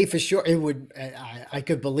can't say for sure. It would. I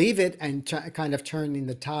could believe it, and kind of turning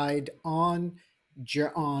the tide on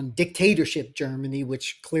dictatorship Germany,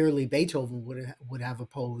 which clearly Beethoven would have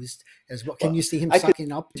opposed as well. Can you see him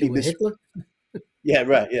sucking up to a Hitler? Yeah,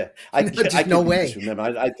 right. Yeah, no way. Remember,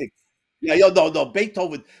 I think. Yeah, no.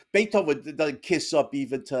 Beethoven doesn't kiss up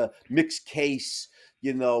even to mixed case,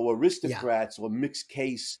 aristocrats or mixed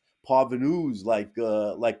case parvenus like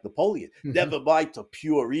Napoleon. Mm-hmm. Never mind to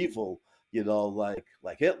pure evil,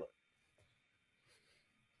 like Hitler.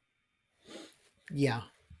 Yeah.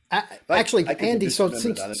 Actually, Andy, so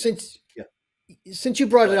since you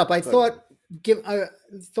brought it up, I thought I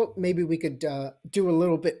thought maybe we could do a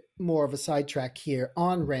little bit more of a sidetrack here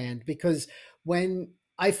on Rand, because when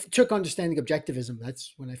took Understanding Objectivism,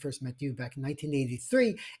 that's when I first met you back in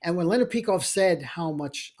 1983, and when Leonard Peikoff said how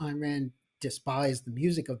much Ayn Rand despised the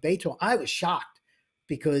music of Beethoven, I was shocked,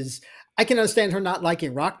 because I can understand her not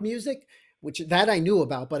liking rock music, which that I knew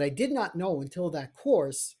about, but I did not know until that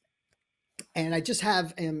course. And I just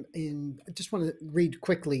have, I just want to read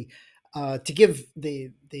quickly to give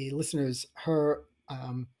the listeners her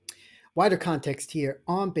wider context here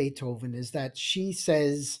on Beethoven, is that she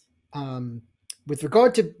says, with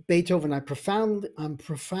regard to Beethoven, I'm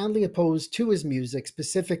profoundly opposed to his music,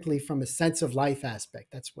 specifically from a sense of life aspect.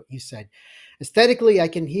 That's what you said. Aesthetically, I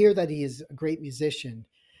can hear that he is a great musician,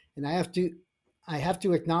 and I have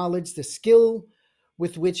to acknowledge the skill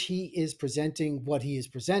with which he is presenting what he is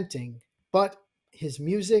presenting. But his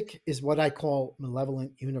music is what I call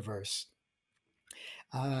malevolent universe.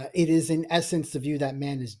 It is in essence the view that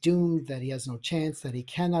man is doomed, that he has no chance, that he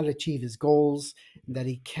cannot achieve his goals, that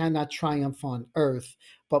he cannot triumph on earth,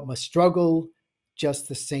 but must struggle just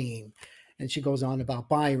the same. And she goes on about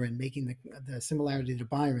Byron, making the similarity to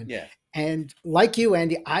Byron. Yeah. And like you,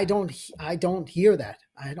 Andy, I don't hear that.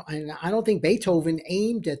 I don't think Beethoven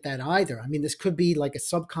aimed at that either. I mean, this could be like a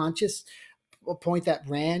subconscious point that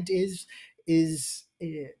Rand is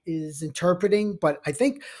interpreting, but I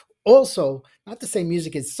think also, not to say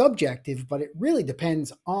music is subjective, but it really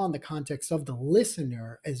depends on the context of the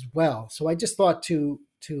listener as well. So I just thought to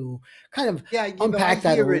kind of unpack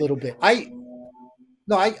that a little bit.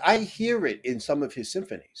 I hear it in some of his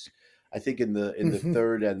symphonies. I think in the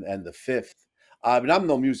third and the fifth. And I'm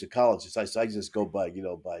no musicologist. I just go by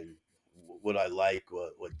by what I like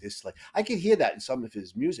or dislike. I can hear that in some of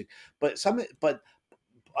his music, but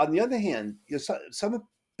on the other hand, some of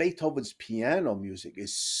Beethoven's piano music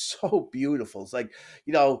is so beautiful. It's like,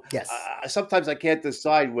 yes. Sometimes I can't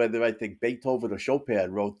decide whether I think Beethoven or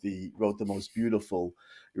Chopin wrote the most beautiful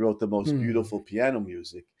piano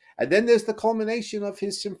music. And then there's the culmination of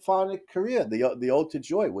his symphonic career, the Ode to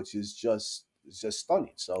Joy, which is just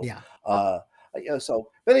stunning. So yeah.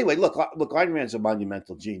 But anyway, look, Ayn Rand's a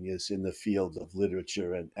monumental genius in the field of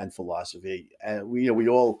literature and philosophy, and we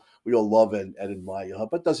all love and admire her.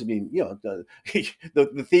 But doesn't mean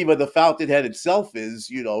the theme of the Fountainhead itself is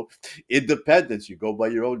independence. You go by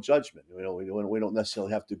your own judgment. We don't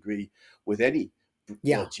necessarily have to agree with any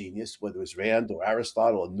genius, whether it's Rand or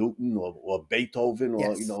Aristotle or Newton or Beethoven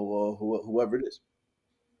or or whoever it is.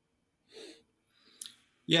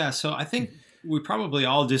 Yeah, so I think we probably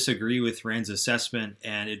all disagree with Rand's assessment,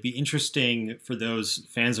 and it'd be interesting for those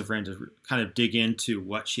fans of Rand to kind of dig into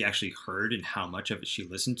what she actually heard and how much of it she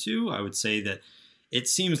listened to. I would say that it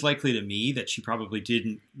seems likely to me that she probably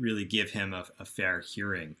didn't really give him a fair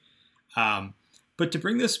hearing. But to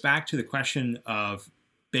bring this back to the question of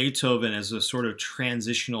Beethoven as a sort of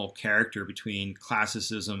transitional character between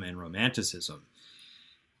classicism and romanticism,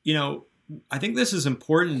 I think this is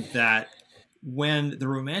important, that when the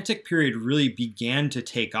Romantic period really began to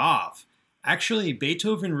take off, actually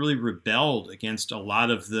Beethoven really rebelled against a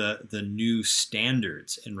lot of the new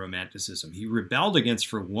standards in Romanticism. He rebelled against,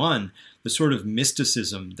 for one, the sort of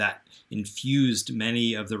mysticism that infused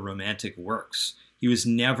many of the Romantic works. He was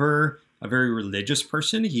never a very religious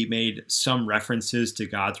person. He made some references to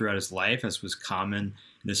God throughout his life, as was common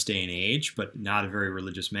in this day and age, but not a very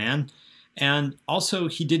religious man. And also,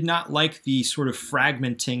 he did not like the sort of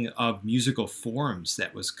fragmenting of musical forms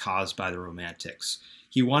that was caused by the Romantics.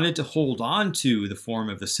 He wanted to hold on to the form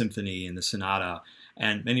of the symphony and the sonata,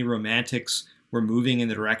 and many Romantics were moving in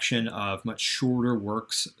the direction of much shorter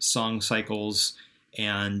works, song cycles,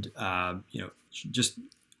 and just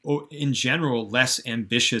in general less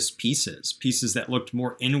ambitious pieces that looked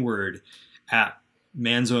more inward at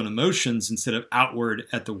man's own emotions instead of outward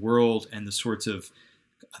at the world and the sorts of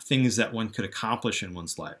things that one could accomplish in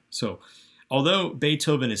one's life. So although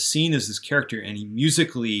Beethoven is seen as this character and he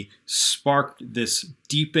musically sparked this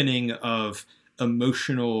deepening of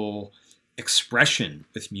emotional expression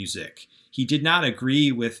with music, he did not agree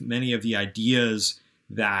with many of the ideas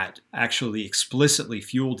that actually explicitly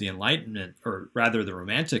fueled the Enlightenment, or rather the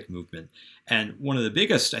Romantic movement. And one of the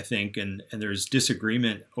biggest, I think, and there's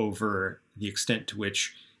disagreement over the extent to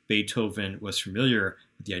which Beethoven was familiar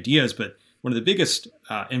with the ideas, but one of the biggest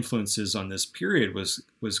influences on this period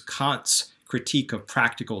was Kant's critique of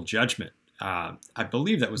practical judgment. I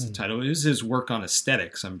believe that was the title. It was his work on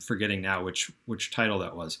aesthetics. I'm forgetting now which title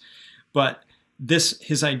that was. But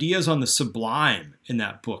his ideas on the sublime in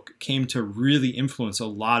that book came to really influence a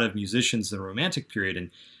lot of musicians in the Romantic period.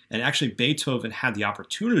 And actually Beethoven had the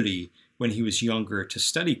opportunity when he was younger to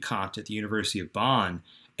study Kant at the University of Bonn.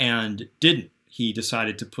 and didn't. He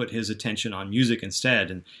decided to put his attention on music instead.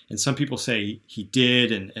 And some people say he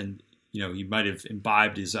did, and he might have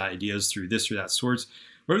imbibed his ideas through this or that source.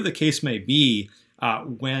 Whatever the case may be,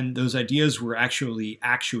 when those ideas were actually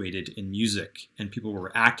actuated in music and people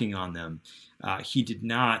were acting on them, he did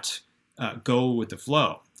not go with the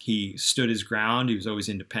flow. He stood his ground. He was always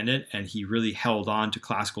independent, and he really held on to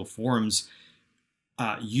classical forms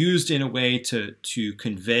used in a way to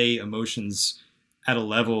convey emotions at a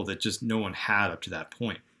level that just no one had up to that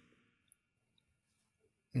point.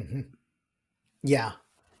 Mm-hmm. Yeah.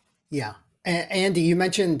 Yeah. Andy, you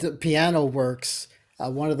mentioned piano works.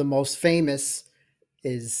 One of the most famous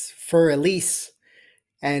is Für Elise.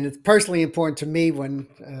 And it's personally important to me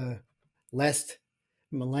when last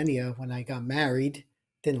millennia, when I got married,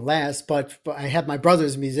 didn't last, but I had my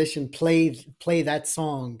brother's musician play that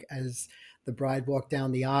song as the bride walked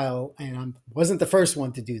down the aisle, and I wasn't the first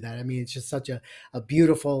one to do that. I mean, it's just such a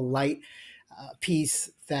beautiful, light piece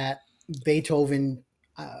that Beethoven,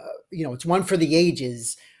 it's one for the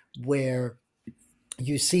ages, where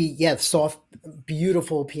you see, soft,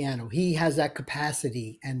 beautiful piano. He has that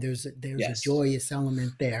capacity, and there's a joyous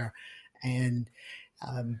element there. And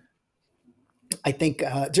I think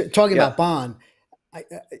talking about Bonn,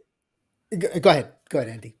 Go ahead,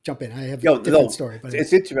 Andy. Jump in. I have a different story, but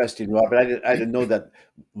it's interesting, Robert. I didn't know that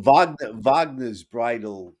Wagner's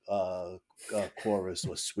bridal chorus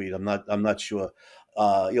was sweet. I'm not sure.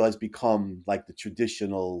 Has become like the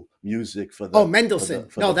traditional music for the. Mendelssohn.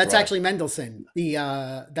 For that's bride. actually Mendelssohn.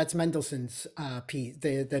 That's Mendelssohn's piece.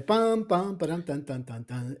 The bum bum ba dun dun dun dun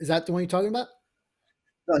dun. Is that the one you're talking about?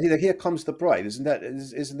 No, here comes the bride. Isn't that?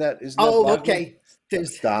 Oh, Wagner? okay. Dun,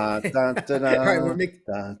 dun, dun, dun, right,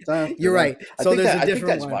 dun, dun, you're right. So there's a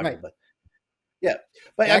different one, Wagner, right?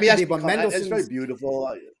 But I mean, it's very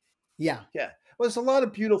beautiful. Yeah. Well, there's a lot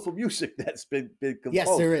of beautiful music that's been composed.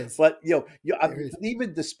 Yes, there is. But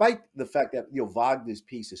even despite the fact that Wagner's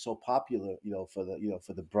piece is so popular, for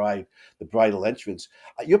the bridal entrance,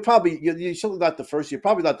 you're certainly not the first. You're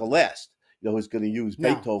probably not the last. Who's going to use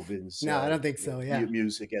Beethoven's? No, I don't think so. Yeah,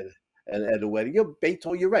 music at a wedding.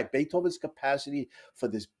 Beethoven. You're right. Beethoven's capacity for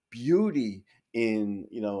this beauty in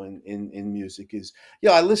music is.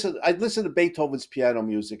 I listen to Beethoven's piano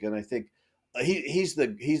music, and I think he's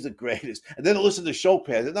the greatest. And then I listen to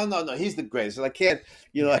Chopin. And no, he's the greatest. And I can't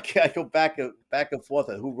I go back and forth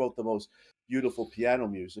on who wrote the most beautiful piano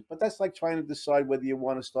music, but that's like trying to decide whether you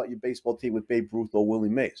want to start your baseball team with Babe Ruth or Willie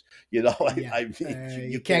Mays. I mean,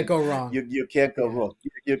 you can't go wrong. You can't go wrong.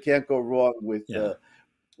 You can't go wrong with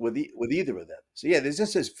either of them. So there's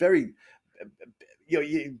just this very,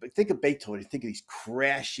 you think of Beethoven, you think of these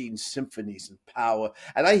crashing symphonies and power,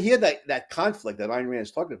 and I hear that conflict that Ayn Rand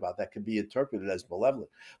is talking about that can be interpreted as malevolent.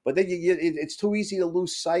 But then it's too easy to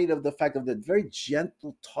lose sight of the fact of the very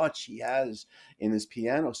gentle touch he has in his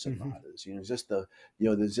piano sonatas. Mm-hmm.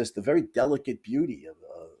 There's just the very delicate beauty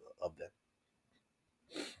of them.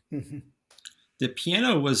 Mm-hmm. The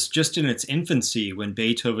piano was just in its infancy when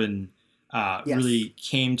Beethoven really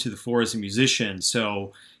came to the fore as a musician.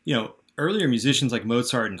 So earlier musicians like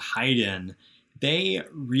Mozart and Haydn, they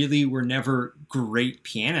really were never great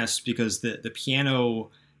pianists because the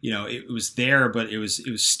piano, it was there, but it was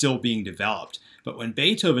still being developed. But when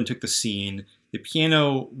Beethoven took the scene, the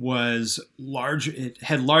piano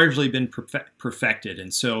had largely been perfected.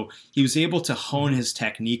 And so he was able to hone his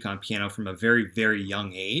technique on piano from a very, very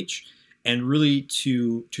young age, and really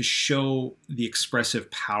to show the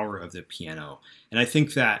expressive power of the piano. And I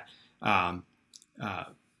think that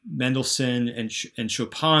Mendelssohn and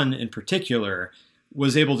Chopin in particular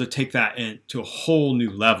was able to take that to a whole new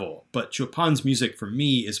level. But Chopin's music for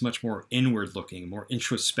me is much more inward looking, more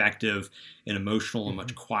introspective and emotional, and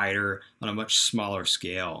much quieter on a much smaller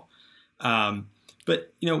scale.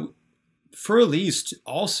 But Für Elise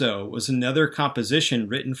also was another composition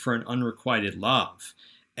written for an unrequited love.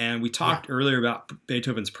 And we talked earlier about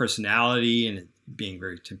Beethoven's personality and being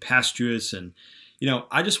very tempestuous. And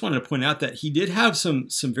I just wanted to point out that he did have some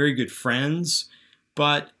very good friends,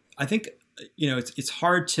 but I think it's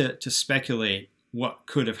hard to speculate what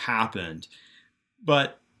could have happened.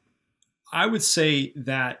 But I would say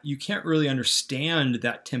that you can't really understand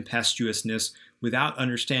that tempestuousness without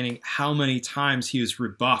understanding how many times he was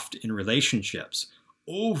rebuffed in relationships.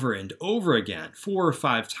 Over and over again, 4 or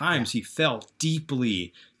 5 times, he fell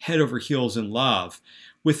deeply head over heels in love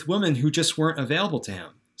with women who just weren't available to him.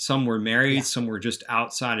 Some were married, some were just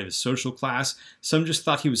outside of his social class. Some just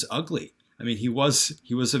thought he was ugly. I mean, he was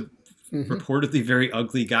a reportedly very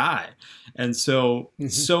ugly guy. And so,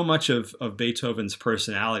 so much of Beethoven's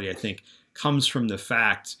personality, I think, comes from the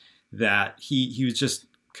fact that he was just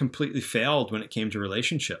completely failed when it came to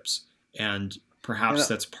relationships. And perhaps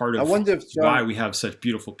that's part I of wonder if why John, we have such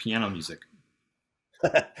beautiful piano music.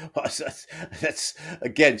 that's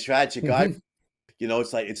again tragic. Mhm.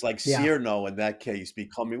 It's like Yeah. Cyrano in that case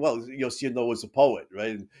becoming, well, Cyrano was a poet,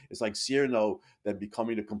 right? And it's like Cyrano then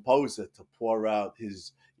becoming a composer to pour out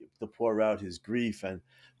his grief and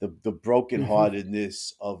the Mhm.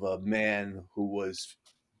 brokenheartedness of a man who was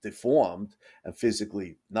deformed and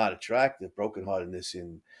physically not attractive, brokenheartedness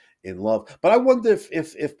in love. But I wonder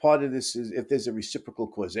if part of this is if there's a reciprocal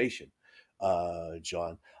causation,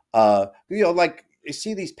 John. Like you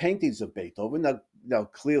see these paintings of Beethoven. Now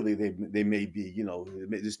clearly they may be,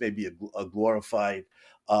 this may be a glorified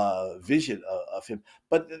vision of him,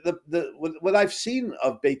 but what I've seen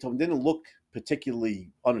of Beethoven didn't look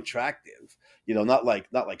particularly unattractive. Not like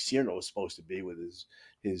Cyrano was supposed to be with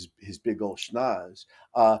his big old schnoz.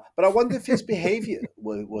 But I wonder if his behavior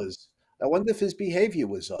was. I wonder if his behavior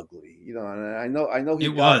was ugly. And I know he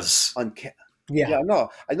It got was. unkempt. Yeah. Yeah, no,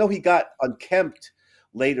 I know he got unkempt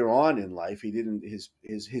later on in life. He didn't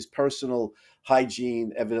his personal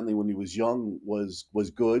hygiene evidently when he was young was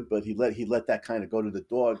good, but he let that kind of go to the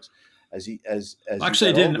dogs as he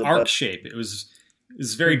Actually, got it did an older. arc But shape. It was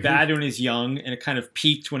very Mhm. bad when he was young, and it kind of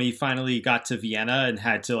peaked when he finally got to Vienna and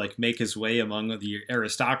had to like make his way among the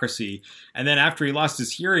aristocracy. And then after he lost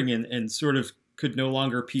his hearing and sort of could no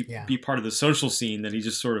longer Yeah. be part of the social scene, then he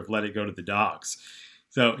just sort of let it go to the dogs.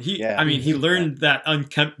 So I yeah, mean, he Mhm. yeah, learned that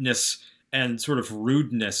unkemptness and sort of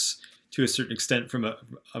rudeness to a certain extent from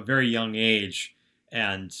a very young age,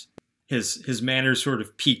 and his manners sort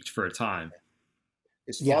of peaked for a time.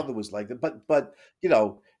 his Yeah. father was like that. But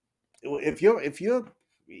if you're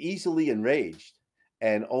easily enraged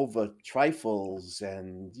and over trifles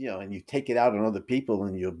and you take it out on other people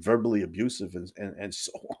and you're verbally abusive and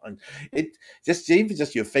so on, it just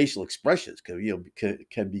your facial expressions can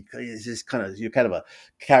be it's just you're kind of a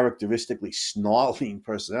characteristically snarling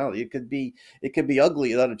personality. It can be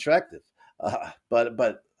ugly and unattractive.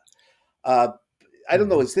 But uh, I don't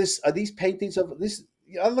know. Mhm. Are these paintings of this?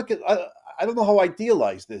 I don't know how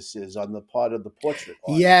idealized this is on the part of the portrait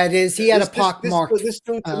Yeah, artist. it is. He had a This pockmarked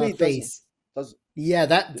dude to me doesn't face. does Yeah,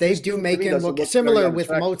 that they this do dude to make me him doesn't look look very similar with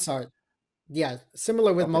unattractive. Mozart. Yeah,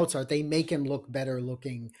 similar with Okay, Mozart. They make him look better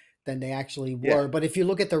looking than they actually yeah, were. But if you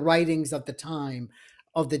look at the writings of the time,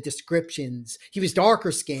 of the descriptions, he was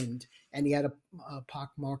darker skinned and he had a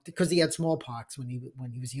pockmarked because he had smallpox when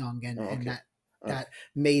he was young, oh, and okay, all right. that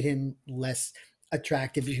made him less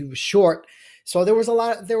attractive. He was short, so there were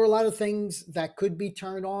a lot of things that could be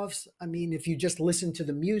turn offs. I mean, if you just listen to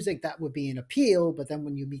the music, that would be an appeal. But then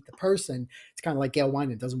when you meet the person, it's kind of like Gail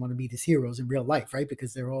Wyman doesn't want to meet his heroes in real life, right?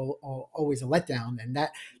 Because they're all always a letdown, and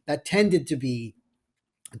that tended to be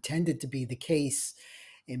the case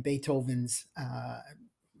in Beethoven's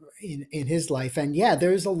in his life. And yeah,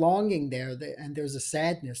 there's a longing there, and there's a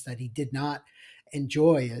sadness that he did not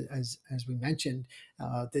enjoy, as we mentioned,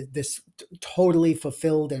 this totally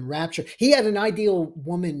fulfilled and rapture. He had an ideal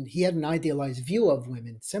woman. He had an idealized view of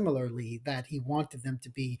women. Similarly, that he wanted them to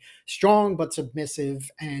be strong but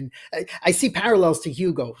submissive. And I see parallels to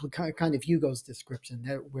Hugo, kind of Hugo's description,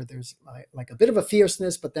 where there's like a bit of a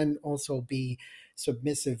fierceness, but then also be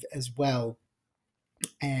submissive as well. But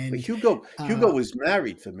And Hugo was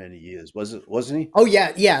married for many years, wasn't he? oh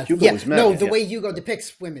yeah, yeah, Hugo yeah. was No, married. the Yeah. way Hugo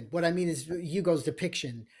depicts women. What I mean is Hugo's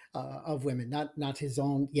depiction of women, not his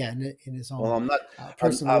own. Yeah, in his Well, own I'm not.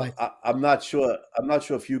 personal life. I'm not sure. I'm not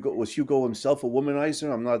sure if Hugo himself a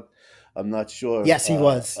womanizer. I'm not sure Yes, he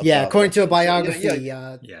was. Yeah, about according that. to a So yeah, yeah,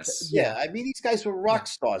 biography. Yes. yeah. Yeah, I mean, these guys were yeah. rock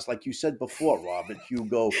stars, like you said before, Robert,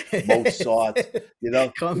 Hugo, Mozart.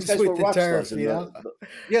 These Comes guys were with the rock stars, turf, and you know.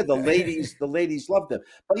 yeah, the ladies loved them.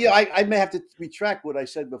 But yeah, I may have to retract what I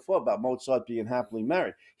said before about Mozart being happily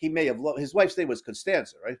married. He may have loved his wife's name was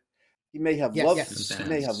Constanza, right? He may have Yes, loved yes, he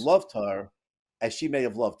may have Constance. loved her as she may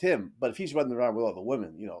have loved him. But if he's running around with other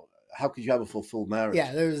women, how could you have a fulfilled yeah.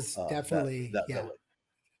 marriage There's that definitely, that yeah, way?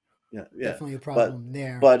 Yeah, yeah. definitely a But problem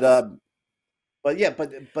there. but but yeah,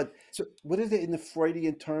 but So what is it in the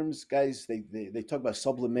Freudian terms, guys? They talk about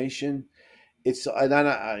sublimation. It's and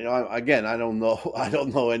again, I don't know I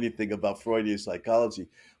don't know anything about Freudian psychology,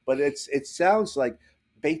 but it sounds like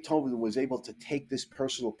Beethoven was able to take this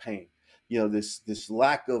personal pain, this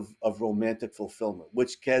lack of romantic fulfillment,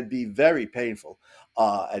 which can be very painful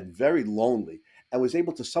and very lonely, and was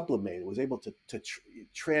able to sublimate it, was able to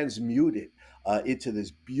transmute it into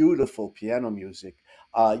this beautiful piano music.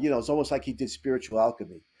 It's almost like he did spiritual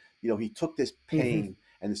alchemy. He took this mhm, pain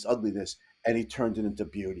and this ugliness and he turned it into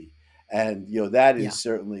beauty. And that yeah. is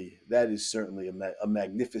certainly a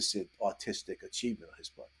magnificent artistic achievement on his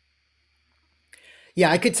part.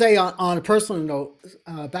 Yeah, I could say on a personal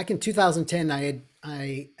note, back in 2010,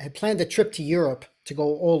 I had planned a trip to Europe to go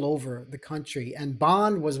all over the country, and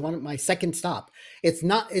Bonn was one of my second stop.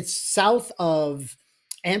 It's south of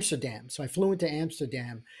Amsterdam, so I flew into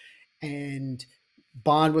Amsterdam, and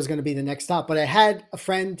Bonn was going to be the next stop. But I had a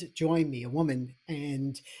friend join me, a woman,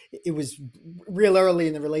 and it was real early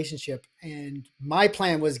in the relationship. And my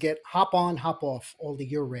plan was get hop on, hop off all the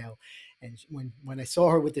Eurail. And when I saw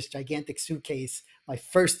her with this gigantic suitcase, my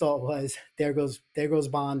first thought was, there goes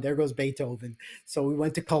Bonn, there goes Beethoven. So we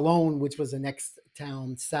went to Cologne, which was the next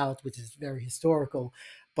town south, which is very historical.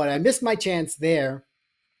 But I missed my chance there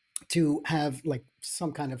to have like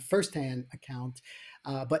some kind of firsthand account.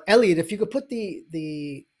 But Elliot, if you could put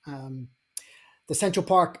the Central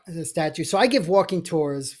Park statue. So I give walking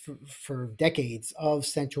tours for decades of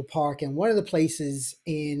Central Park, and one of the places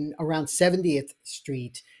in around 70th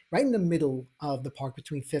Street, right in the middle of the park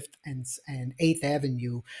between 5th and 8th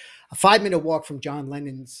Avenue, a 5-minute walk from John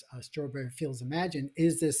Lennon's Strawberry Fields Imagine,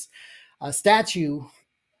 is this statue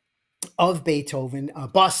of Beethoven, a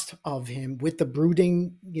bust of him with the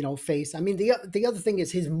brooding, face. I mean, the other thing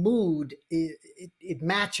is his mood. It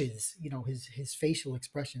matches, his facial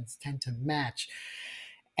expressions tend to match.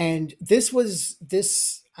 And this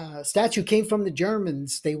statue came from the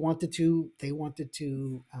Germans. They wanted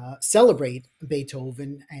to celebrate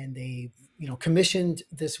Beethoven, and they commissioned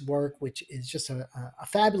this work, which is just a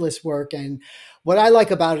fabulous work. And what I like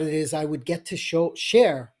about it is I would get to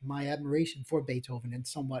share my admiration for Beethoven and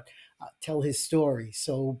somewhat tell his story.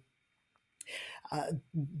 So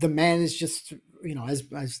the man is just, as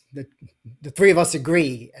the three of us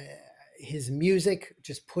agree, his music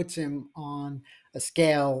just puts him on a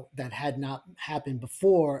scale that had not happened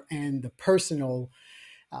before, and the personal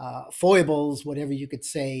foibles, whatever you could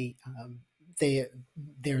say, they're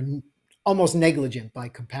almost negligent by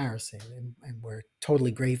comparison, and we're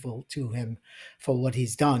totally grateful to him for what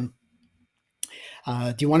he's done.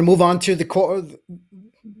 Do you want to move on to the choral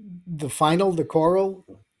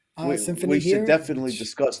symphony We here? should definitely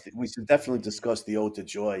discuss. We should definitely discuss the Ode to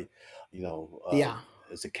Joy. Yeah,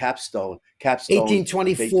 as a capstone of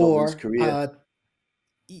 1824. Beethoven's career.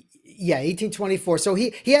 Yeah, 1824. So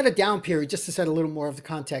he had a down period, just to set a little more of the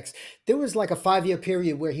context. There was like a 5-year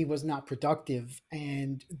period where he was not productive,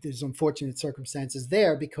 and there's unfortunate circumstances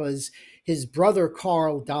there because his brother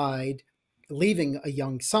Carl died, leaving a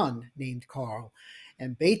young son named Carl,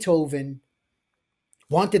 and Beethoven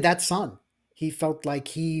wanted that son. He felt like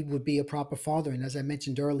he would be a proper father, and as I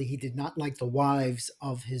mentioned earlier, he did not like the wives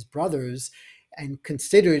of his brothers and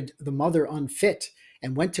considered the mother unfit,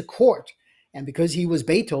 and went to court. And because he was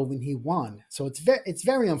Beethoven, he won. So it's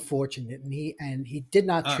very unfortunate, and he did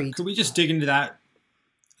not treat. Could we just dig into that?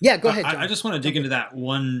 Yeah, go ahead, John. I just want to dig into that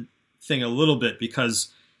one thing a little bit, because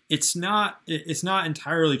it's not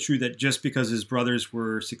entirely true that just because his brothers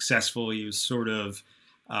were successful, he was sort of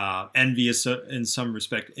envious in some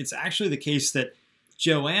respect. It's actually the case that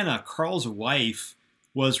Joanna, Carl's wife,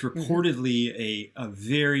 was reportedly a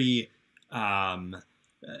very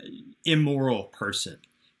immoral person.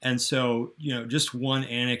 And so, just one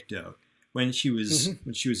anecdote: when she was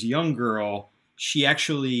a young girl, she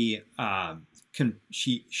actually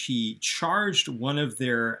she charged one of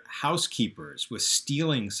their housekeepers with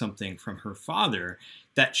stealing something from her father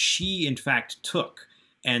that she in fact took.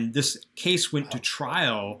 And this case went to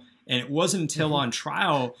trial, and it wasn't until on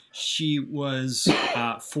trial she was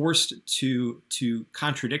forced to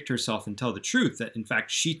contradict herself and tell the truth that in fact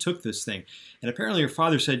she took this thing. And apparently her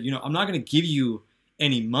father said, I'm not going to give you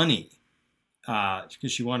any money,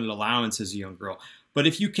 because she wanted allowance as a young girl. But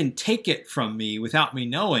if you can take it from me without me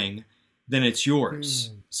knowing, then it's yours.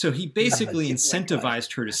 So he basically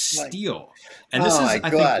incentivized her to steal. And this is, I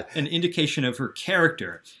think, an indication of her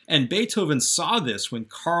character. And Beethoven saw this when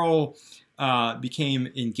Carl became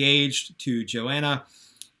engaged to Joanna.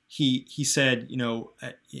 He said, you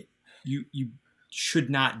should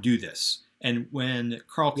not do this. And when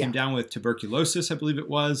Carl came down with tuberculosis, I believe it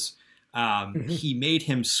was, he made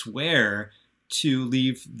him swear to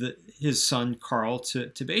leave his son Carl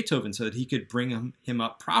to Beethoven so that he could bring him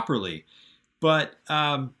up properly. But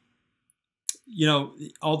although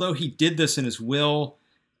he did this in his will,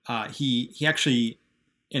 he actually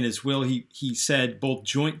in his will he said both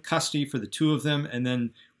joint custody for the two of them. And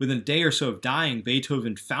then within a day or so of dying,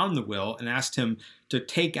 Beethoven found the will and asked him to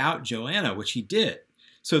take out Joanna, which he did.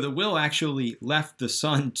 So the will actually left the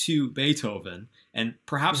son to Beethoven, and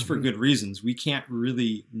perhaps for good reasons. We can't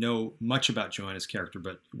really know much about Joanna's character,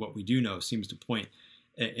 but what we do know seems to point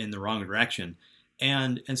in the wrong direction.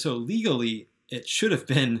 And so legally, it should have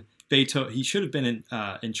been Beethoven. He should have been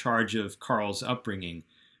in charge of Carl's upbringing.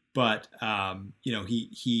 but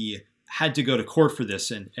he had to go to court for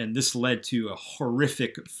this, and this led to a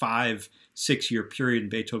horrific 5-6 year period in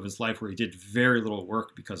Beethoven's life where he did very little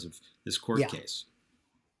work because of this court case.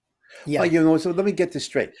 Yeah. So let me get this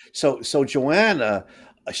straight. So Joanna,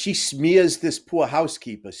 she smears this poor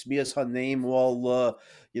housekeeper, smears her name all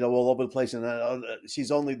over the place, and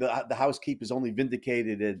she's only the housekeeper's only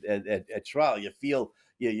vindicated at trial. You feel,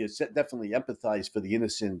 you definitely empathize for the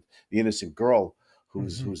innocent girl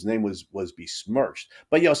whose name was besmirched.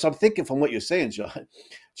 But so I'm thinking from what you're saying,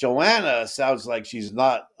 Joanna sounds like she's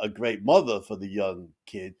not a great mother for the young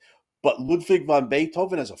kid. But Ludwig van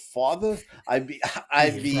Beethoven as a father, I mean,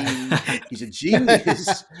 he's a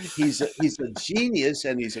genius. He's a genius,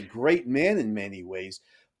 and he's a great man in many ways.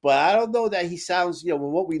 But I don't know that he sounds, with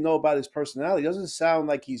what we know about his personality, doesn't sound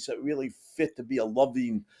like he's really fit to be a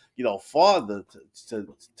loving, father to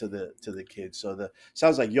the kid. So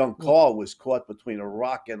sounds like young Carl was caught between a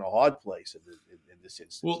rock and a hard place in this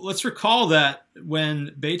instance. Well, let's recall that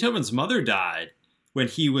when Beethoven's mother died, when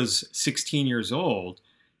he was 16 years old,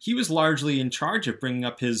 he was largely in charge of bringing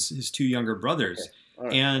up his two younger brothers. Okay.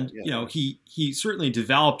 Right. And, he certainly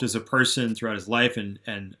developed as a person throughout his life,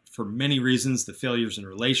 and for many reasons, the failures in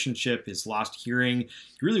relationship, his lost hearing, he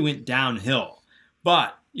really went downhill.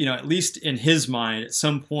 But, at least in his mind, at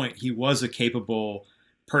some point, he was a capable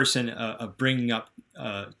person of bringing up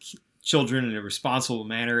children in a responsible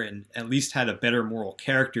manner, and at least had a better moral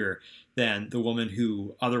character than the woman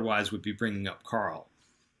who otherwise would be bringing up Carl.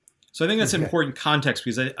 So I think that's important context,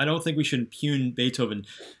 because I don't think we should impugn Beethoven,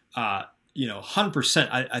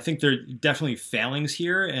 100%. I think there are definitely failings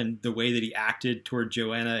here, and the way that he acted toward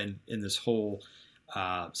Joanna in this whole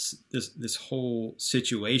this whole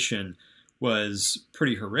situation was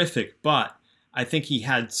pretty horrific. But I think he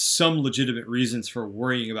had some legitimate reasons for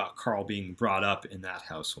worrying about Carl being brought up in that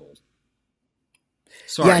household.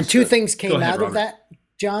 Sorry, and two things came out of that,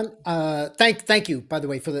 John. Thank you, by the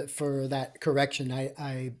way, for that correction.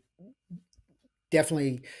 I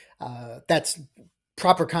definitely, that's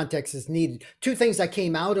proper context is needed. Two things that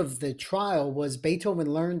came out of the trial was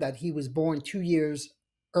Beethoven learned that he was born 2 years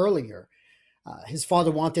earlier. His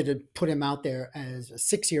father wanted to put him out there as a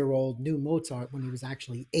 6-year-old, knew Mozart when he was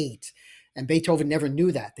actually 8. And Beethoven never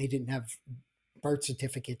knew that. They didn't have birth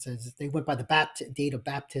certificates, as they went by the date of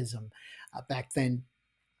baptism back then.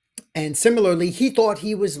 And similarly, he thought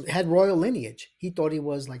he had royal lineage. He thought he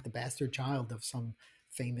was like the bastard child of some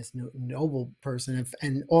famous noble person,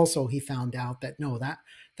 and also he found out that no,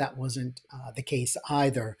 that wasn't the case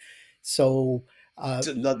either. So there's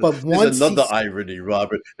another irony,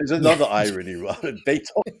 Robert. There's another irony, Robert.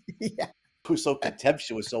 Beethoven, who's so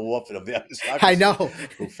contemptuous so often of the aristocracy, I know,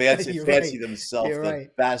 who fancy themselves the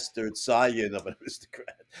bastard scion of an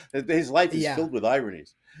aristocrat. His life is filled with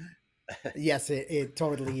ironies. Yes, it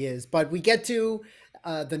totally is. But we get to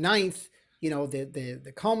the ninth,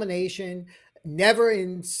 the culmination. Never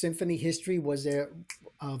in symphony history was there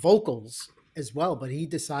vocals as well, but he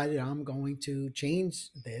decided, I'm going to change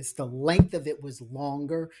this. The length of it was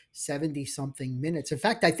longer, 70 something minutes. In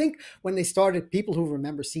fact, I think when they started, people who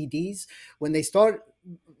remember CDs, when they started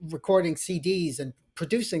recording CDs and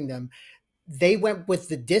producing them, they went with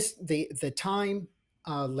the time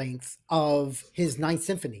length of his Ninth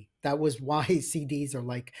Symphony. That was why CDs are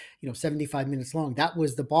like 75 minutes long. That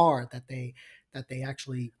was the bar that they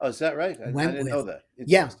actually. Oh, is that right? I didn't know that.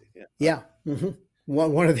 Yeah. Mm-hmm.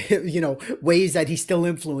 One of the ways that he still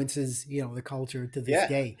influences the culture to this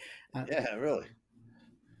day. Really.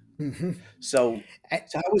 Mm-hmm. So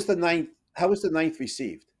how was the ninth? How was the ninth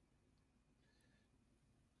received?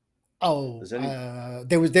 Oh,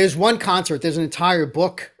 there's one concert. There's an entire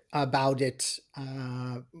book about it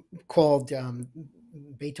called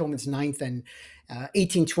Beethoven's Ninth, and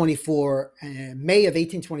 1824. May of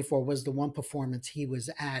 1824 was the one performance he was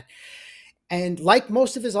at. And like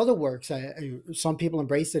most of his other works, some people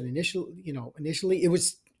embraced it initially. It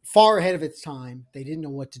was far ahead of its time. They didn't know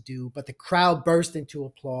what to do, but the crowd burst into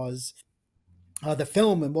applause. The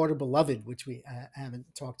film Immortal Beloved, which we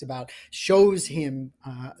haven't talked about, shows him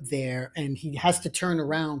there, and he has to turn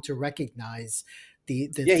around to recognize the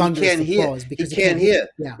thunderous applause because he can't hear.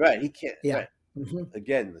 Yeah. Right, he can't. Yeah. Right. Mm-hmm.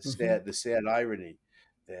 Again, the sad irony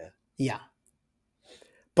there. Yeah.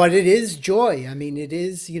 But it is joy. I mean, it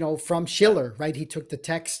is, from Schiller, right? He took the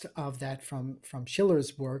text of that from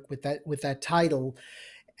Schiller's work with that title.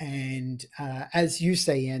 And as you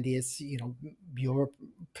say, Andy, it's,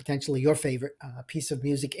 potentially your favorite piece of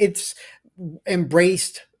music. It's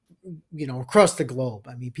embraced, across the globe.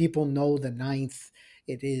 I mean, people know the Ninth.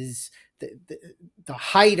 It is the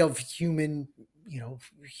height of human you know,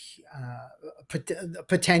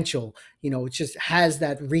 potential. You know, it just has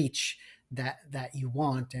that reach that you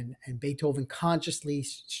want, and Beethoven consciously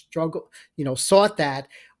struggled, you know, sought that,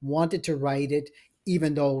 wanted to write it,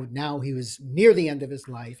 even though now he was near the end of his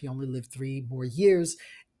life. He only lived 3 more years,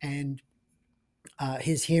 and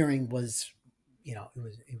his hearing was, you know,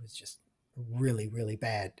 it was just really really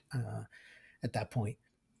bad at that point.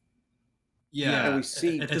 And Yeah, we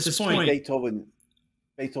see at we this see point, Beethoven.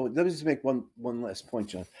 Let me just make one last point,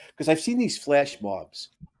 John, because I've seen these flash mobs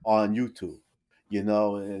on YouTube. You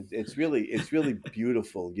know, and it's really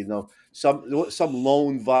beautiful. You know, some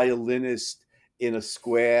lone violinist in a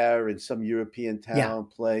square in some European Yeah. town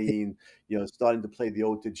playing. You know, starting to play the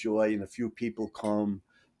Ode to Joy, and a few people come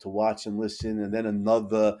to watch and listen, and then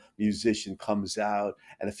another musician comes out,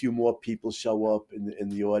 and a few more people show up in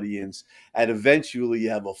the audience, and eventually you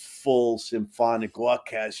have a full symphonic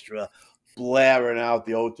orchestra blaring out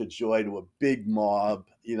the Ode to Joy to a big mob,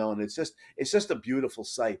 you know, and it's just a beautiful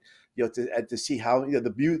sight, you know, and to see how, you know, the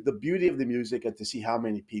beauty of the music, and to see how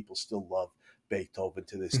many people still love Beethoven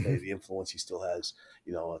to this day, Mhm. the influence he still has,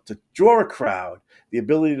 you know, to draw a crowd, the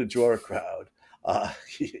ability to draw a crowd. Uh,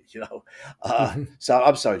 you know, Mhm. so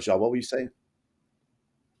I'm sorry, John, what were you saying?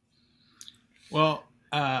 well,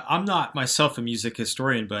 I'm not myself a music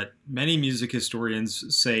historian, but many music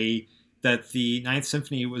historians say that the Ninth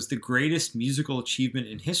Symphony was the greatest musical achievement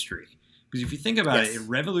in history. Because if you think about it, it Yes.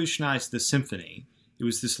 revolutionized the symphony. It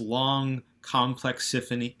was this long, complex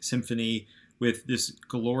symphony with this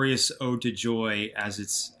glorious ode to joy as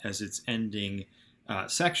its ending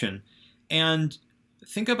section. And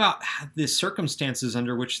think about the circumstances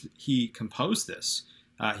under which he composed this.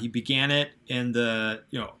 He began it in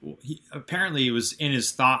apparently it was in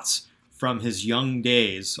his thoughts from his young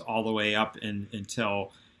days all the way up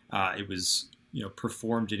until it was,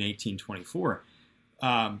 performed in 1824.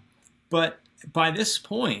 Um, but by this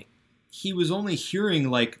point, he was only hearing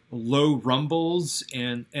like low rumbles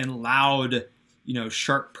and loud,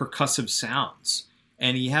 sharp percussive sounds,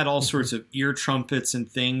 and he had all Mhm. sorts of ear trumpets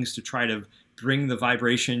and things to try to bring the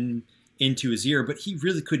vibration into his ear, but he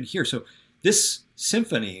really couldn't hear. So this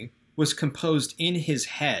symphony was composed in his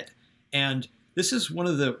head, and this is one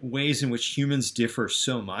of the ways in which humans differ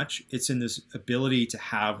so much. It's in this ability to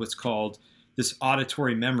have what's called this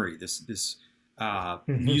auditory memory, this Mhm.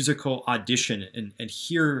 musical audition, and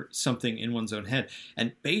hear something in one's own head.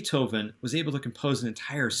 And Beethoven was able to compose an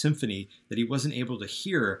entire symphony that he wasn't able to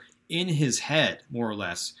hear in his head, more or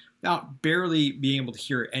less, without barely being able to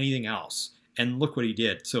hear anything else. And look what he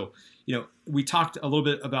did. So, we talked a little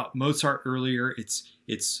bit about Mozart earlier. It's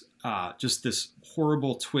just this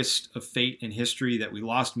horrible twist of fate in history that we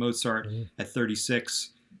lost Mozart Mhm. at 36,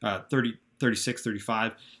 30, 36,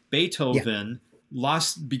 35. Yeah. Beethoven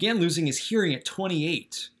began losing his hearing at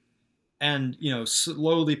 28, and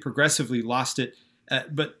slowly, progressively lost it.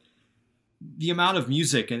 But the amount of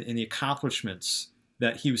music and the accomplishments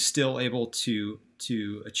that he was still able to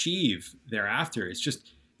achieve thereafter, it's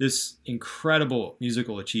just this incredible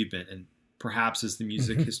musical achievement, and perhaps, as the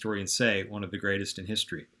music Mhm. historians say, one of the greatest in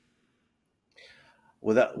history.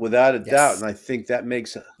 Without a doubt, Yes. and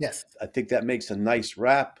Yes. I think that makes a nice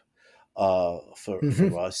wrap for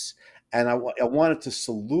Mhm. us. And I wanted to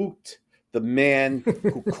salute the man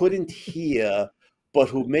who couldn't hear, but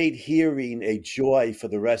who made hearing a joy for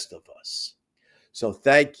the rest of us. So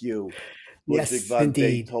thank you, Ludwig Yes, van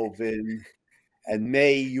indeed. Beethoven. And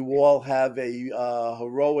may you all have a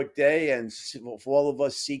heroic day, and for all of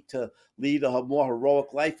us seek to lead a more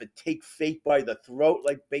heroic life and take fate by the throat,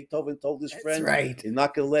 like Beethoven told his That's friend. right. You're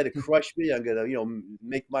not going to let it crush me. I'm going to,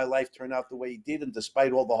 make my life turn out the way he did. And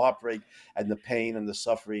despite all the heartbreak and the pain and the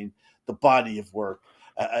suffering, the body of work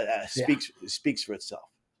Yeah. speaks for itself.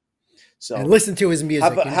 And So listen to his have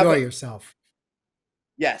music. a have Enjoy a yourself.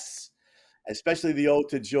 yes, especially the ode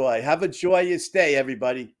to joy. Have a joyous day,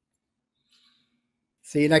 everybody.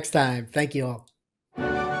 See you next time. Thank you all.